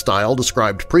lifestyle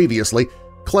described previously,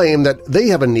 claim that they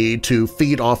have a need to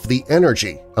feed off the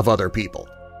energy of other people.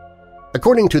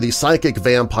 According to the Psychic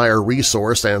Vampire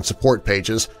Resource and Support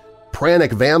pages,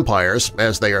 pranic vampires,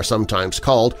 as they are sometimes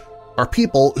called, are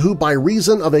people who, by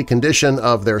reason of a condition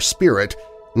of their spirit,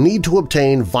 need to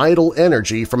obtain vital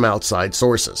energy from outside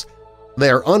sources. They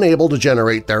are unable to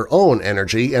generate their own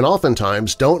energy and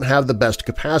oftentimes don't have the best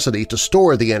capacity to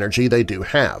store the energy they do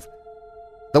have.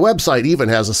 The website even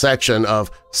has a section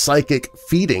of psychic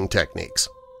feeding techniques.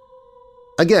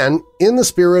 Again, in the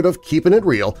spirit of keeping it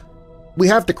real, we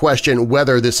have to question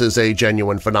whether this is a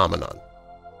genuine phenomenon.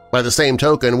 By the same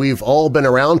token, we've all been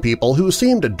around people who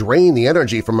seem to drain the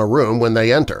energy from a room when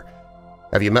they enter.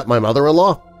 Have you met my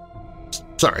mother-in-law?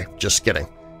 Sorry, just kidding.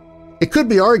 It could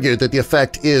be argued that the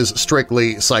effect is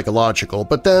strictly psychological,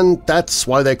 but then that's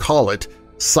why they call it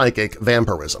psychic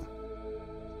vampirism.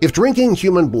 If drinking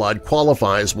human blood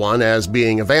qualifies one as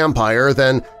being a vampire,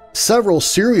 then several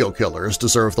serial killers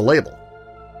deserve the label.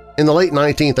 In the late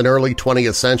 19th and early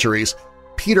 20th centuries,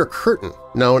 Peter Curtin,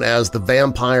 known as the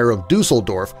Vampire of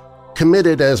Dusseldorf,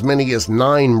 committed as many as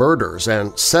 9 murders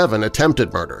and 7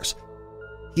 attempted murders.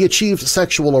 He achieved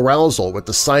sexual arousal with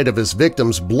the sight of his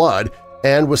victim's blood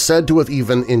and was said to have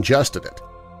even ingested it.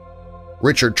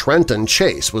 Richard Trenton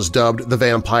Chase was dubbed the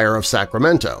Vampire of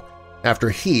Sacramento after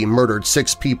he murdered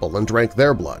 6 people and drank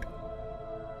their blood.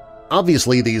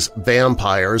 Obviously, these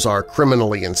vampires are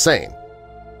criminally insane.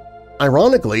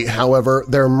 Ironically, however,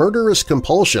 their murderous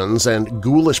compulsions and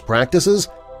ghoulish practices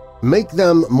make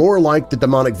them more like the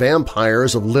demonic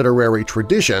vampires of literary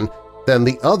tradition than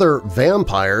the other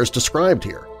vampires described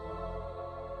here.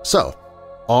 So,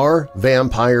 are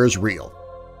vampires real?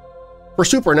 For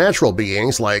supernatural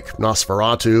beings like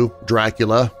Nosferatu,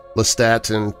 Dracula,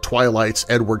 Lestat, and Twilight's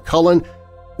Edward Cullen,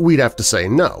 we'd have to say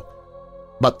no.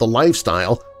 But the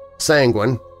lifestyle,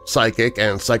 sanguine, psychic,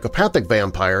 and psychopathic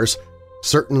vampires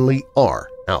certainly are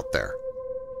out there.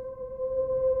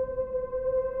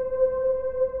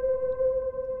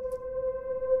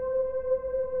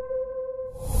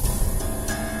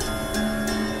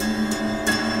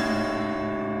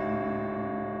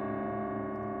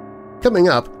 Coming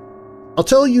up, I'll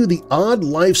tell you the odd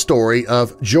life story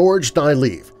of George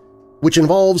Nyleve, which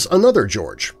involves another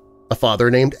George, a father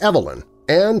named Evelyn,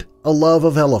 and a love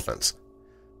of elephants.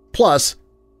 Plus,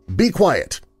 be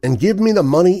quiet and give me the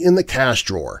money in the cash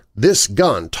drawer. This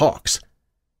gun talks.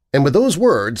 And with those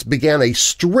words began a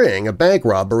string of bank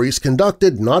robberies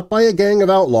conducted not by a gang of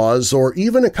outlaws or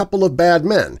even a couple of bad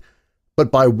men,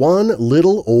 but by one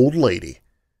little old lady.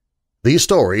 These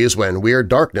stories when Weird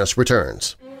Darkness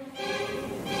returns.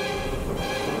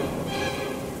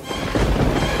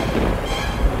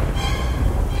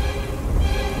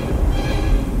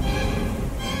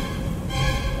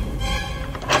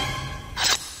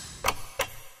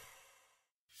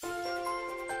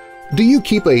 Do you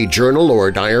keep a journal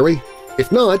or diary?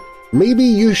 If not, maybe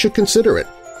you should consider it.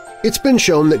 It's been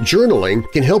shown that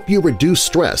journaling can help you reduce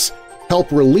stress,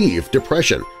 help relieve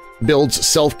depression, builds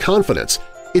self-confidence,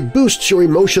 it boosts your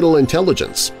emotional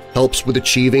intelligence, helps with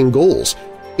achieving goals,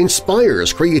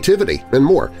 inspires creativity, and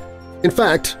more. In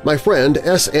fact, my friend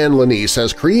S. Ann Lanise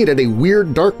has created a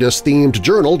Weird Darkness-themed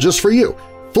journal just for you,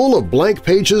 full of blank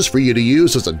pages for you to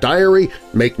use as a diary,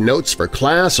 make notes for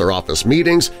class or office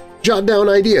meetings, jot down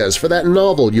ideas for that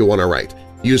novel you want to write,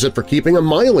 use it for keeping a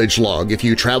mileage log if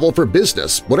you travel for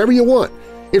business, whatever you want.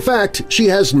 In fact, she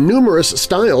has numerous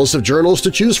styles of journals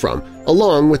to choose from.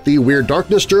 Along with the Weird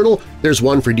Darkness journal, there's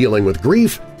one for dealing with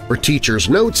grief, for teacher's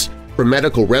notes, for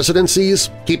medical residencies,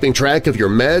 keeping track of your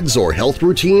meds or health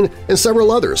routine, and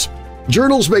several others.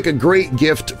 Journals make a great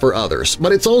gift for others,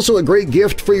 but it's also a great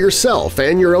gift for yourself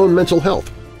and your own mental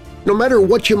health. No matter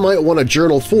what you might want to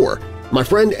journal for, my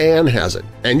friend Anne has it,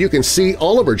 and you can see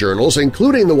all of her journals,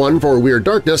 including the one for Weird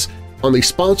Darkness, on the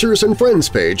Sponsors and Friends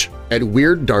page at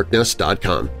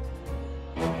WeirdDarkness.com.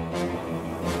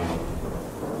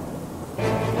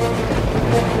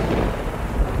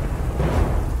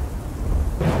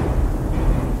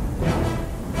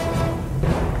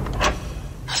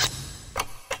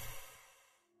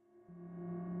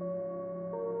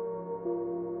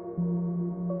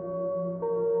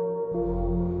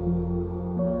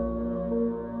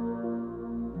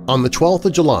 On the 12th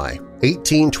of July,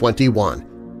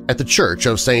 1821, at the Church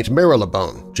of St.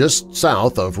 Marylebone, just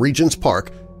south of Regent's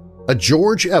Park, a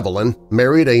George Evelyn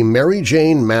married a Mary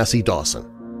Jane Massey Dawson.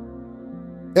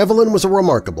 Evelyn was a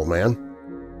remarkable man.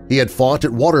 He had fought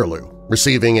at Waterloo,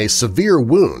 receiving a severe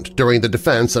wound during the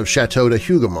defense of Chateau de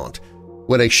Hougoumont,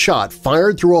 when a shot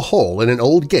fired through a hole in an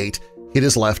old gate hit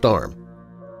his left arm.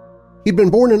 He'd been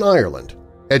born in Ireland,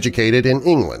 educated in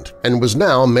England, and was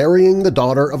now marrying the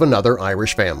daughter of another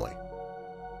Irish family.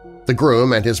 The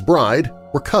groom and his bride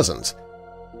were cousins.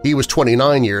 He was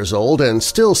 29 years old and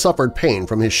still suffered pain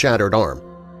from his shattered arm.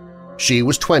 She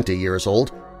was 20 years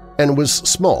old and was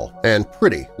small and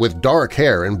pretty with dark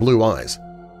hair and blue eyes.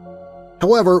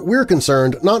 However, we're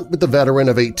concerned not with the veteran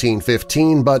of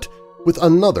 1815 but with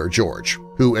another George,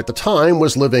 who at the time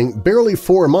was living barely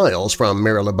 4 miles from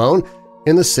Marylebone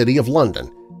in the city of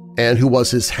London, and who was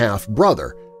his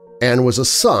half-brother, and was a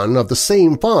son of the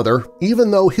same father even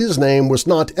though his name was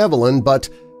not Evelyn but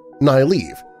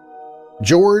Nyleve.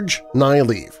 George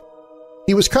Nyleve.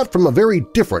 He was cut from a very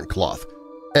different cloth,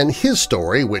 and his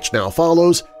story, which now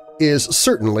follows, is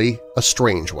certainly a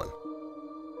strange one.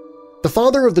 The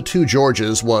father of the 2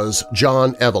 Georges was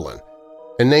John Evelyn,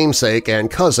 a namesake and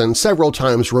cousin several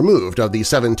times removed of the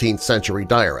 17th-century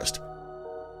diarist.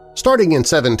 Starting in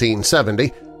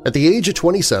 1770, At the age of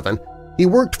 27, he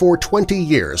worked for 20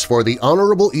 years for the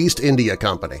Honorable East India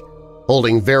Company,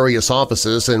 holding various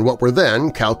offices in what were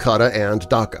then Calcutta and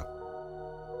Dhaka.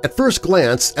 At first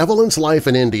glance, Evelyn's life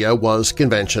in India was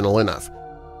conventional enough.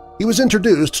 He was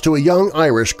introduced to a young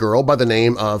Irish girl by the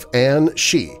name of Anne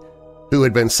Shee, who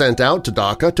had been sent out to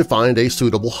Dhaka to find a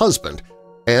suitable husband,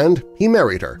 and he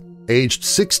married her, aged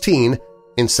 16,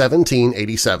 in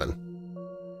 1787.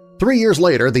 3 years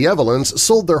later, the Evelyns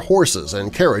sold their horses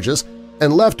and carriages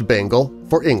and left Bengal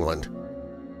for England.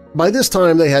 By this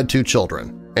time they had 2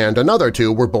 children, and another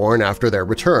 2 were born after their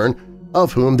return,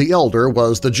 of whom the elder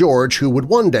was the George who would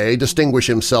one day distinguish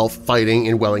himself fighting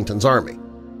in Wellington's army.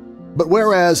 But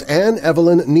whereas Anne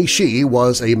Evelyn Nishi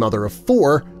was a mother of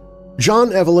 4,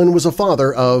 John Evelyn was a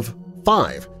father of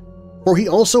 5, for he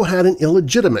also had an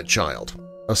illegitimate child,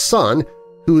 a son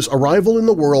whose arrival in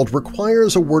the world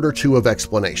requires a word or two of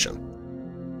explanation.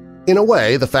 In a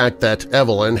way, the fact that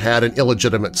Evelyn had an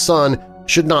illegitimate son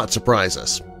should not surprise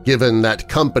us, given that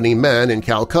company men in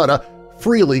Calcutta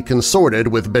freely consorted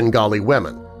with Bengali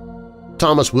women.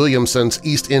 Thomas Williamson's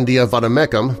East India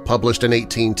Vadamekam, published in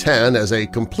 1810 as a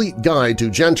complete guide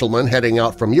to gentlemen heading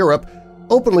out from Europe,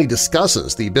 openly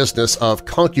discusses the business of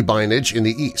concubinage in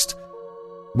the East.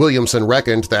 Williamson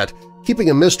reckoned that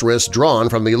keeping a mistress drawn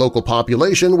from the local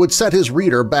population would set his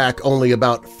reader back only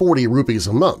about 40 rupees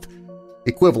a month,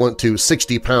 equivalent to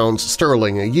 60 pounds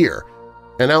sterling a year,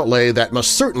 an outlay that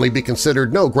must certainly be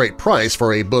considered no great price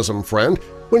for a bosom friend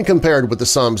when compared with the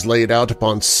sums laid out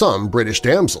upon some British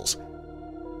damsels.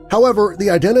 However, the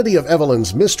identity of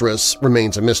Evelyn's mistress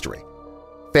remains a mystery.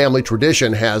 Family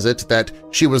tradition has it that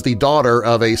she was the daughter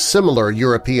of a similar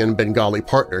European Bengali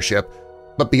partnership,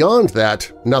 but beyond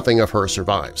that, nothing of her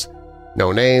survives.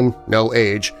 No name, no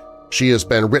age, she has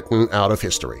been written out of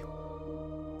history.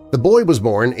 The boy was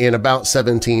born in about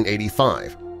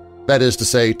 1785, that is to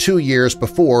say 2 years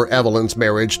before Evelyn's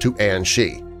marriage to Anne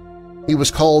Shee. He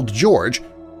was called George,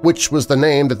 which was the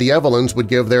name that the Evelyns would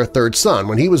give their 3rd son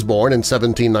when he was born in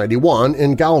 1791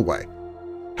 in Galway.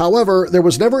 However, there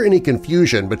was never any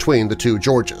confusion between the 2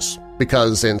 Georges,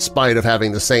 because in spite of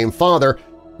having the same father,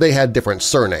 they had different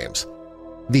surnames.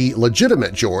 The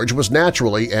legitimate George was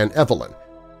naturally an Evelyn,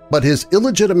 but his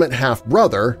illegitimate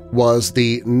half-brother was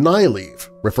the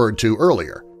Nyleve referred to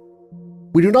earlier.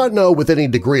 We do not know with any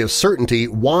degree of certainty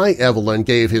why Evelyn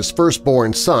gave his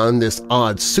firstborn son this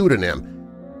odd pseudonym,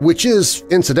 which is,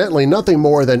 incidentally, nothing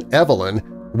more than Evelyn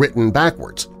written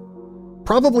backwards.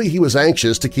 Probably he was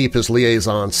anxious to keep his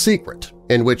liaison secret,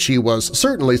 in which he was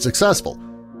certainly successful,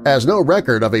 as no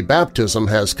record of a baptism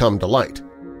has come to light.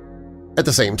 At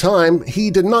the same time,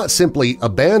 he did not simply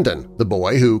abandon the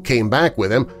boy who came back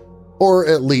with him, or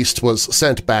at least was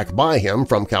sent back by him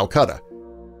from Calcutta.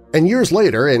 And years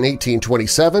later, in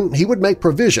 1827, he would make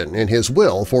provision in his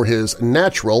will for his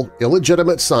natural,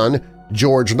 illegitimate son,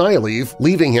 George Nyleve,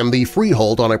 leaving him the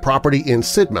freehold on a property in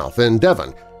Sidmouth in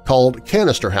Devon called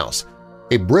Canister House,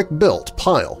 a brick-built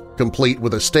pile complete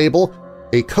with a stable,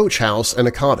 a coach house, and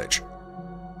a cottage.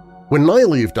 When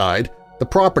Nyleve died, the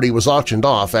property was auctioned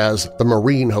off as the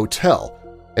Marine Hotel,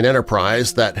 an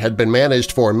enterprise that had been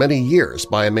managed for many years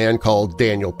by a man called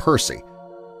Daniel Percy.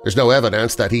 There's no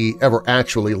evidence that he ever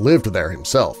actually lived there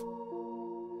himself.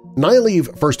 Nyleve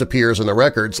first appears in the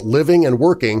records living and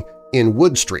working in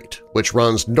Wood Street, which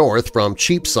runs north from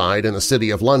Cheapside in the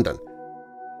city of London.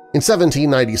 In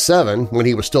 1797, when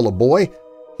he was still a boy,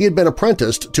 he had been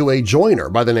apprenticed to a joiner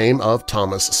by the name of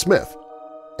Thomas Smith,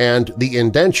 and the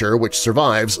indenture which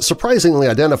survives surprisingly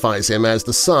identifies him as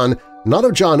the son not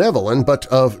of John Evelyn but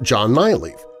of John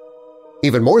Nyleve.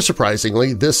 Even more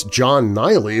surprisingly, this John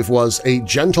Nyleve was a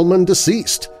gentleman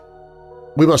deceased.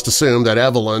 We must assume that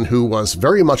Evelyn, who was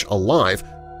very much alive,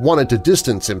 wanted to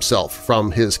distance himself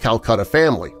from his Calcutta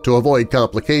family to avoid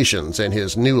complications in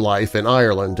his new life in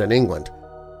Ireland and England.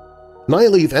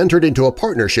 Nyleve entered into a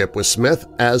partnership with Smith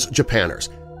as Japanners,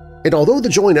 and although the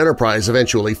joint enterprise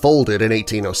eventually folded in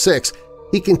 1806,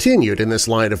 he continued in this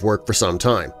line of work for some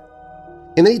time.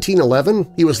 In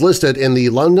 1811, he was listed in the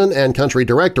London and Country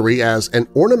Directory as an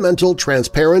ornamental,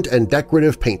 transparent, and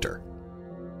decorative painter.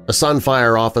 A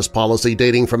Sunfire Office policy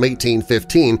dating from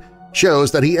 1815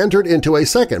 shows that he entered into a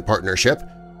second partnership,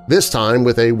 this time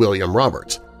with a William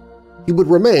Roberts. He would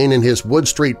remain in his Wood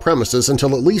Street premises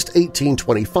until at least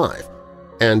 1825,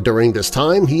 and during this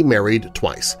time he married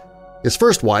twice. His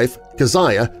first wife,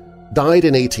 Keziah, died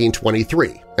in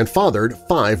 1823 and fathered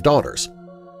 5 daughters.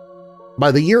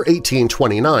 By the year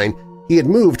 1829, he had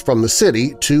moved from the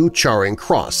city to Charing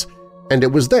Cross, and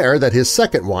it was there that his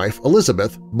second wife,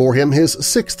 Elizabeth, bore him his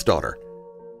 6th daughter.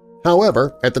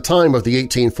 However, at the time of the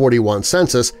 1841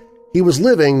 census, He was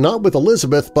living not with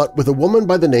Elizabeth but with a woman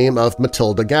by the name of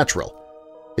Matilda Gattrell.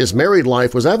 His married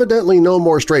life was evidently no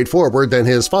more straightforward than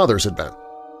his father's had been.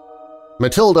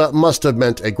 Matilda must have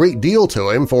meant a great deal to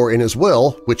him, for in his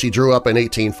will, which he drew up in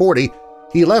 1840,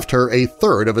 he left her a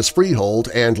third of his freehold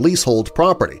and leasehold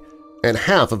property and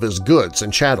half of his goods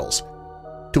and chattels.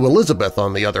 To Elizabeth,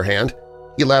 on the other hand,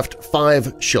 he left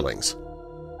 5 shillings.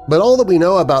 But all that we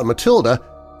know about Matilda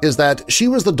is that she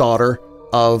was the daughter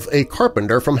of a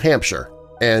carpenter from Hampshire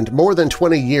and more than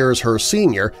 20 years her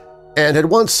senior, and had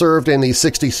once served in the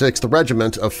 66th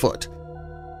Regiment of Foot.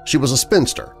 She was a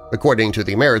spinster. According to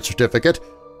the marriage certificate,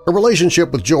 her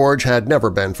relationship with George had never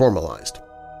been formalized.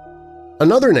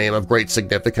 Another name of great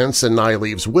significance in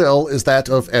Nyleve's will is that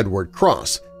of Edward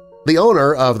Cross, the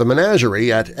owner of the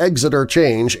menagerie at Exeter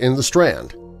Change in the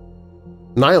Strand.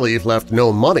 Nyleve left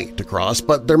no money to Cross,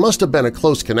 but there must have been a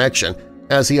close connection,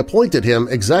 as he appointed him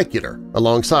executor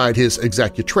alongside his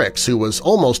executrix, who was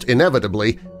almost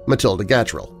inevitably Matilda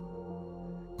Gattrell.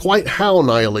 Quite how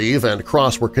Nyleve and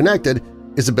Cross were connected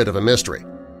is a bit of a mystery.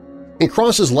 In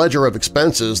Cross's ledger of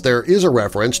expenses there is a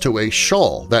reference to a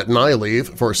shawl that Nyleve,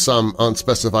 for some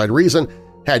unspecified reason,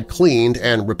 had cleaned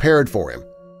and repaired for him.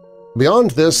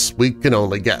 Beyond this, we can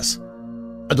only guess.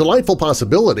 A delightful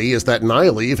possibility is that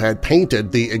Nyleve had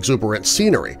painted the exuberant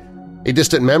scenery, a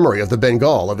distant memory of the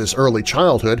Bengal of his early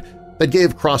childhood that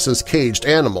gave Cross's caged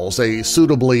animals a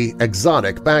suitably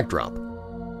exotic backdrop.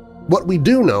 What we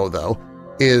do know, though,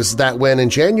 is that when in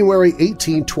January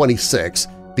 1826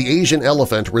 the Asian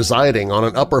elephant residing on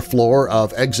an upper floor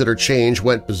of Exeter Change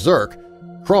went berserk,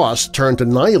 Cross turned to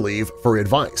Nyleve for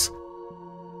advice.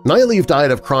 Nyleve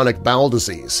died of chronic bowel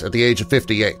disease at the age of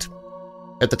 58.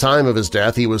 At the time of his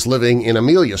death he was living in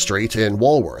Amelia Street in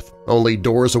Walworth, only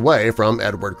doors away from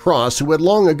Edward Cross, who had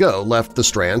long ago left the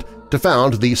Strand to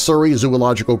found the Surrey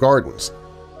Zoological Gardens.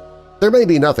 There may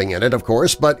be nothing in it, of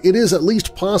course, but it is at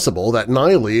least possible that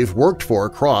Nyleve worked for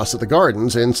Cross at the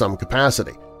Gardens in some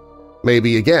capacity.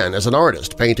 Maybe again as an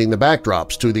artist painting the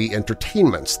backdrops to the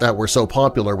entertainments that were so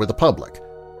popular with the public.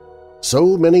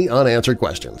 So many unanswered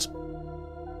questions.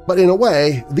 But in a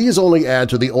way, these only add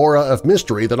to the aura of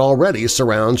mystery that already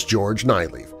surrounds George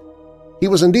Nyleve. He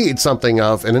was indeed something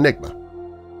of an enigma.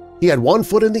 He had one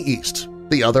foot in the East,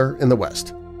 the other in the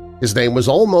West. His name was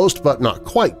almost but not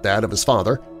quite that of his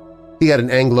father. He had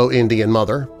an Anglo-Indian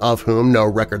mother, of whom no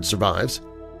record survives.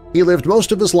 He lived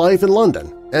most of his life in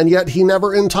London, and yet he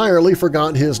never entirely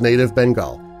forgot his native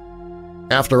Bengal.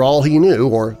 After all, he knew,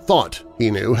 or thought he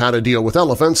knew, how to deal with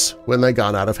elephants when they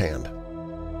got out of hand.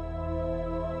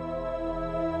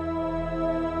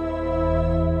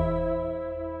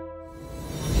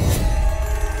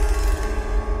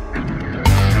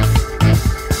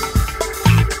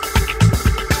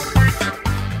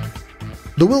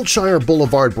 The Wilshire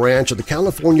Boulevard branch of the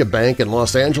California Bank in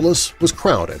Los Angeles was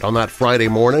crowded on that Friday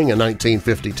morning in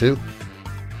 1952.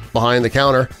 Behind the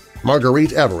counter,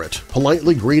 Marguerite Everett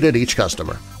politely greeted each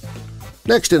customer.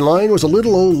 Next in line was a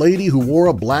little old lady who wore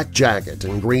a black jacket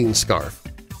and green scarf.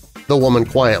 The woman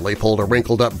quietly pulled a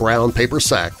wrinkled-up brown paper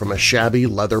sack from a shabby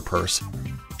leather purse,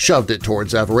 shoved it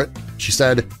towards Everett. She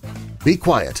said, "Be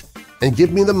quiet and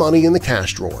give me the money in the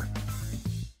cash drawer."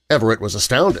 Everett was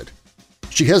astounded.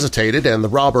 She hesitated, and the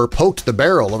robber poked the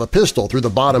barrel of a pistol through the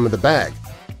bottom of the bag.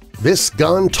 "This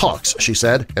gun talks," she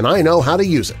said, "and I know how to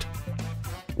use it."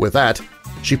 With that,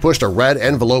 she pushed a red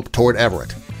envelope toward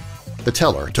Everett. The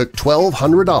teller took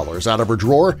 $1,200 out of her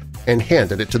drawer and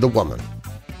handed it to the woman.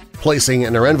 Placing it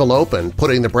in her envelope and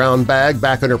putting the brown bag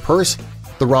back in her purse,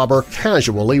 the robber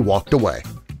casually walked away.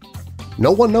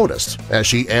 No one noticed as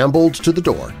she ambled to the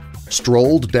door,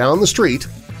 strolled down the street,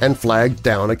 and flagged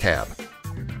down a cab.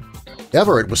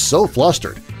 Everett was so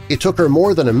flustered it took her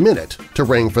more than a minute to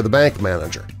ring for the bank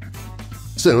manager.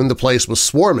 Soon the place was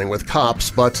swarming with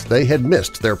cops, but they had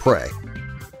missed their prey.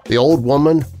 The old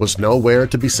woman was nowhere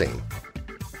to be seen.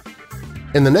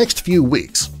 In the next few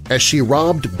weeks, as she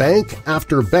robbed bank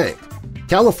after bank,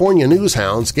 California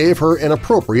newshounds gave her an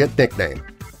appropriate nickname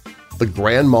 – the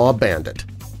Grandma Bandit.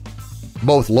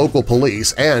 Both local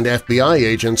police and FBI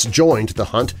agents joined the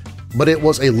hunt, but it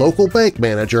was a local bank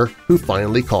manager who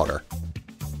finally caught her.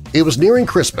 It was nearing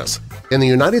Christmas in the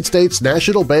United States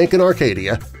National Bank in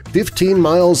Arcadia, 15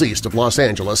 miles east of Los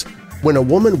Angeles, when a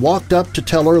woman walked up to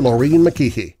teller Lorene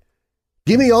McGeehee.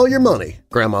 "Give me all your money,"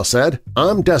 Grandma said.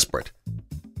 "I'm desperate."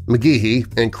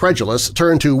 McGeehee, incredulous,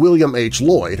 turned to William H.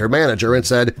 Lloyd, her manager, and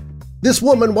said, "This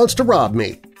woman wants to rob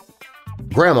me."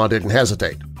 Grandma didn't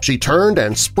hesitate. She turned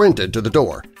and sprinted to the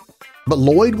door. But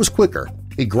Lloyd was quicker.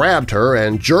 He grabbed her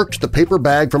and jerked the paper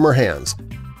bag from her hands.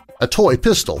 A toy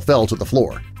pistol fell to the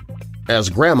floor. As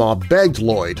Grandma begged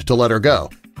Lloyd to let her go,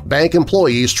 Bank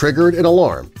employees triggered an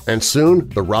alarm, and soon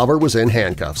the robber was in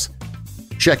handcuffs.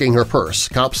 Checking her purse,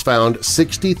 cops found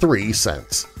 63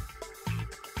 cents.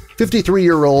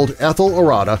 53-year-old Ethel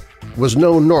Arata was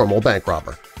no normal bank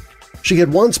robber. She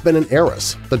had once been an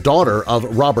heiress, the daughter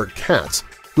of Robert Katz,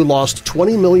 who lost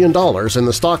 $20 million in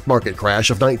the stock market crash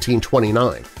of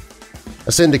 1929.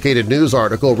 A syndicated news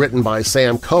article written by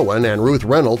Sam Cohen and Ruth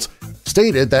Reynolds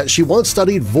stated that she once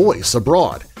studied voice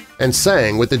abroad and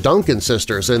sang with the Duncan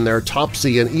sisters in their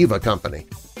Topsy and Eva company.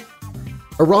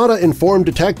 Arata informed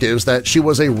detectives that she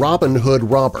was a Robin Hood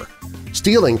robber,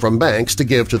 stealing from banks to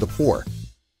give to the poor.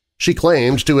 She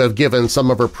claimed to have given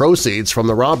some of her proceeds from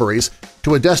the robberies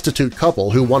to a destitute couple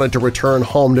who wanted to return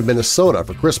home to Minnesota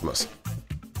for Christmas.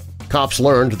 Cops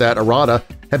learned that Arata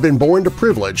had been born to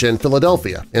privilege in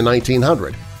Philadelphia in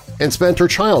 1900 and spent her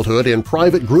childhood in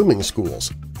private grooming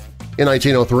schools. In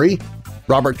 1903,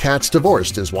 Robert Katz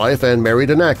divorced his wife and married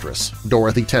an actress,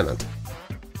 Dorothy Tennant.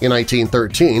 In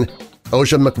 1913,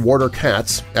 Oja McWhorter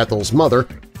Katz, Ethel's mother,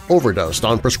 overdosed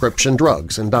on prescription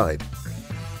drugs and died.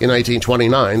 In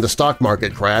 1929, the stock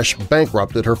market crash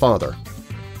bankrupted her father.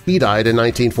 He died in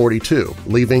 1942,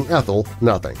 leaving Ethel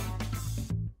nothing.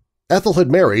 Ethel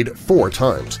had married 4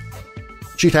 times.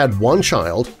 She'd had one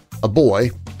child, a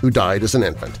boy, who died as an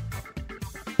infant.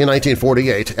 In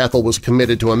 1948, Ethel was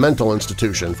committed to a mental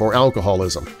institution for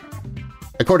alcoholism.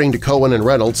 According to Cohen and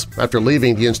Reynolds, after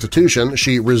leaving the institution,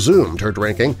 she resumed her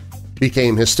drinking,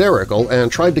 became hysterical,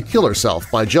 and tried to kill herself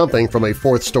by jumping from a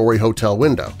 4th-story hotel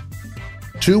window.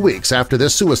 2 weeks after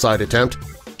this suicide attempt,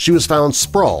 she was found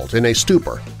sprawled in a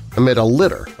stupor amid a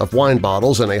litter of wine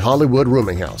bottles in a Hollywood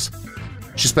rooming house.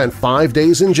 She spent 5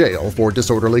 days in jail for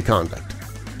disorderly conduct.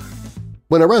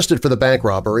 When arrested for the bank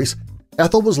robberies,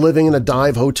 Ethel was living in a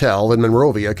dive hotel in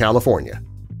Monrovia, California.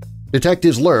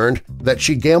 Detectives learned that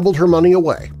she gambled her money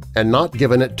away and not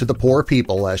given it to the poor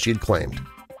people as she'd claimed.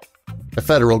 A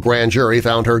federal grand jury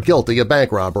found her guilty of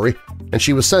bank robbery, and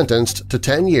she was sentenced to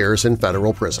 10 years in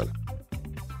federal prison.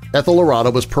 Ethel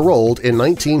Arata was paroled in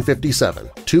 1957,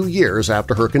 2 years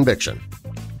after her conviction,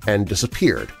 and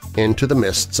disappeared into the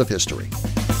mists of history.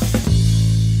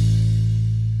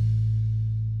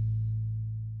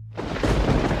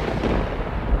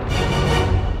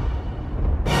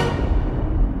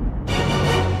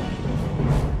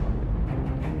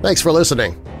 Thanks for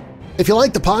listening. If you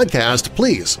like the podcast,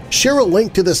 please share a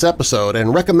link to this episode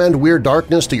and recommend Weird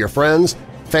Darkness to your friends,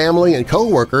 family, and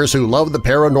coworkers who love the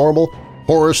paranormal,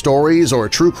 horror stories, or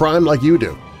true crime like you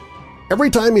do. Every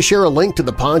time you share a link to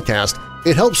the podcast,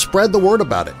 it helps spread the word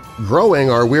about it, growing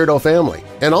our weirdo family,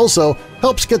 and also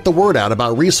helps get the word out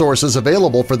about resources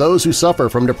available for those who suffer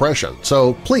from depression.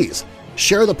 So please,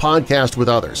 share the podcast with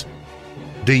others.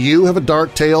 Do you have a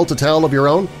dark tale to tell of your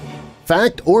own?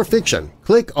 Fact or fiction,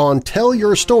 click on Tell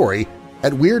Your Story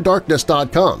at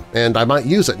WeirdDarkness.com and I might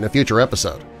use it in a future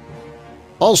episode.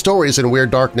 All stories in Weird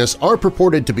Darkness are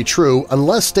purported to be true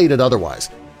unless stated otherwise,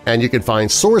 and you can find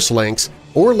source links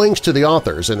or links to the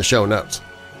authors in the show notes.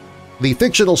 The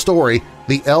fictional story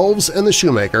The Elves and the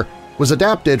Shoemaker was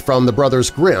adapted from The Brothers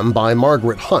Grimm by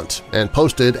Margaret Hunt and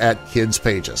posted at Kids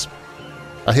Pages.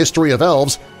 A History of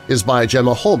Elves is by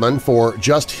Gemma Holman for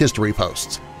Just History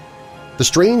Posts. The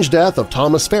Strange Death of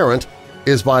Thomas Farrant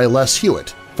is by Les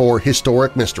Hewitt for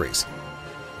Historic Mysteries.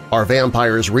 Are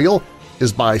Vampires Real?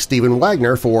 Is by Stephen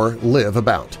Wagner for Live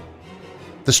About.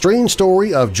 The Strange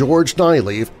Story of George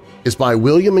Nyleve is by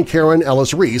William and Karen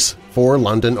Ellis-Reese for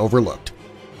London Overlooked.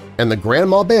 And The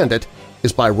Grandma Bandit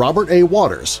is by Robert A.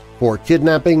 Waters for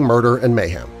Kidnapping, Murder, and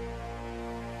Mayhem.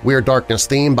 Weird Darkness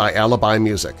theme by Alibi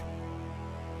Music.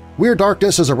 Weird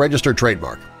Darkness is a registered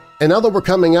trademark, and now that we're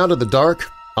coming out of the dark,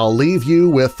 I'll leave you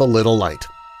with a little light.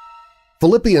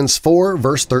 Philippians 4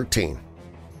 verse 13.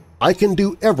 I can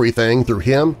do everything through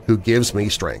Him who gives me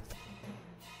strength.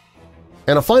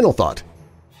 And a final thought.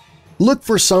 Look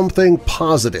for something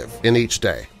positive in each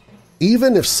day,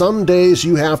 even if some days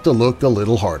you have to look a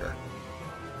little harder.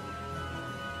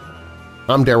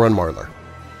 I'm Darren Marlar.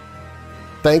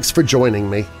 Thanks for joining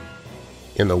me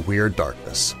in the Weird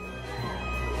Darkness.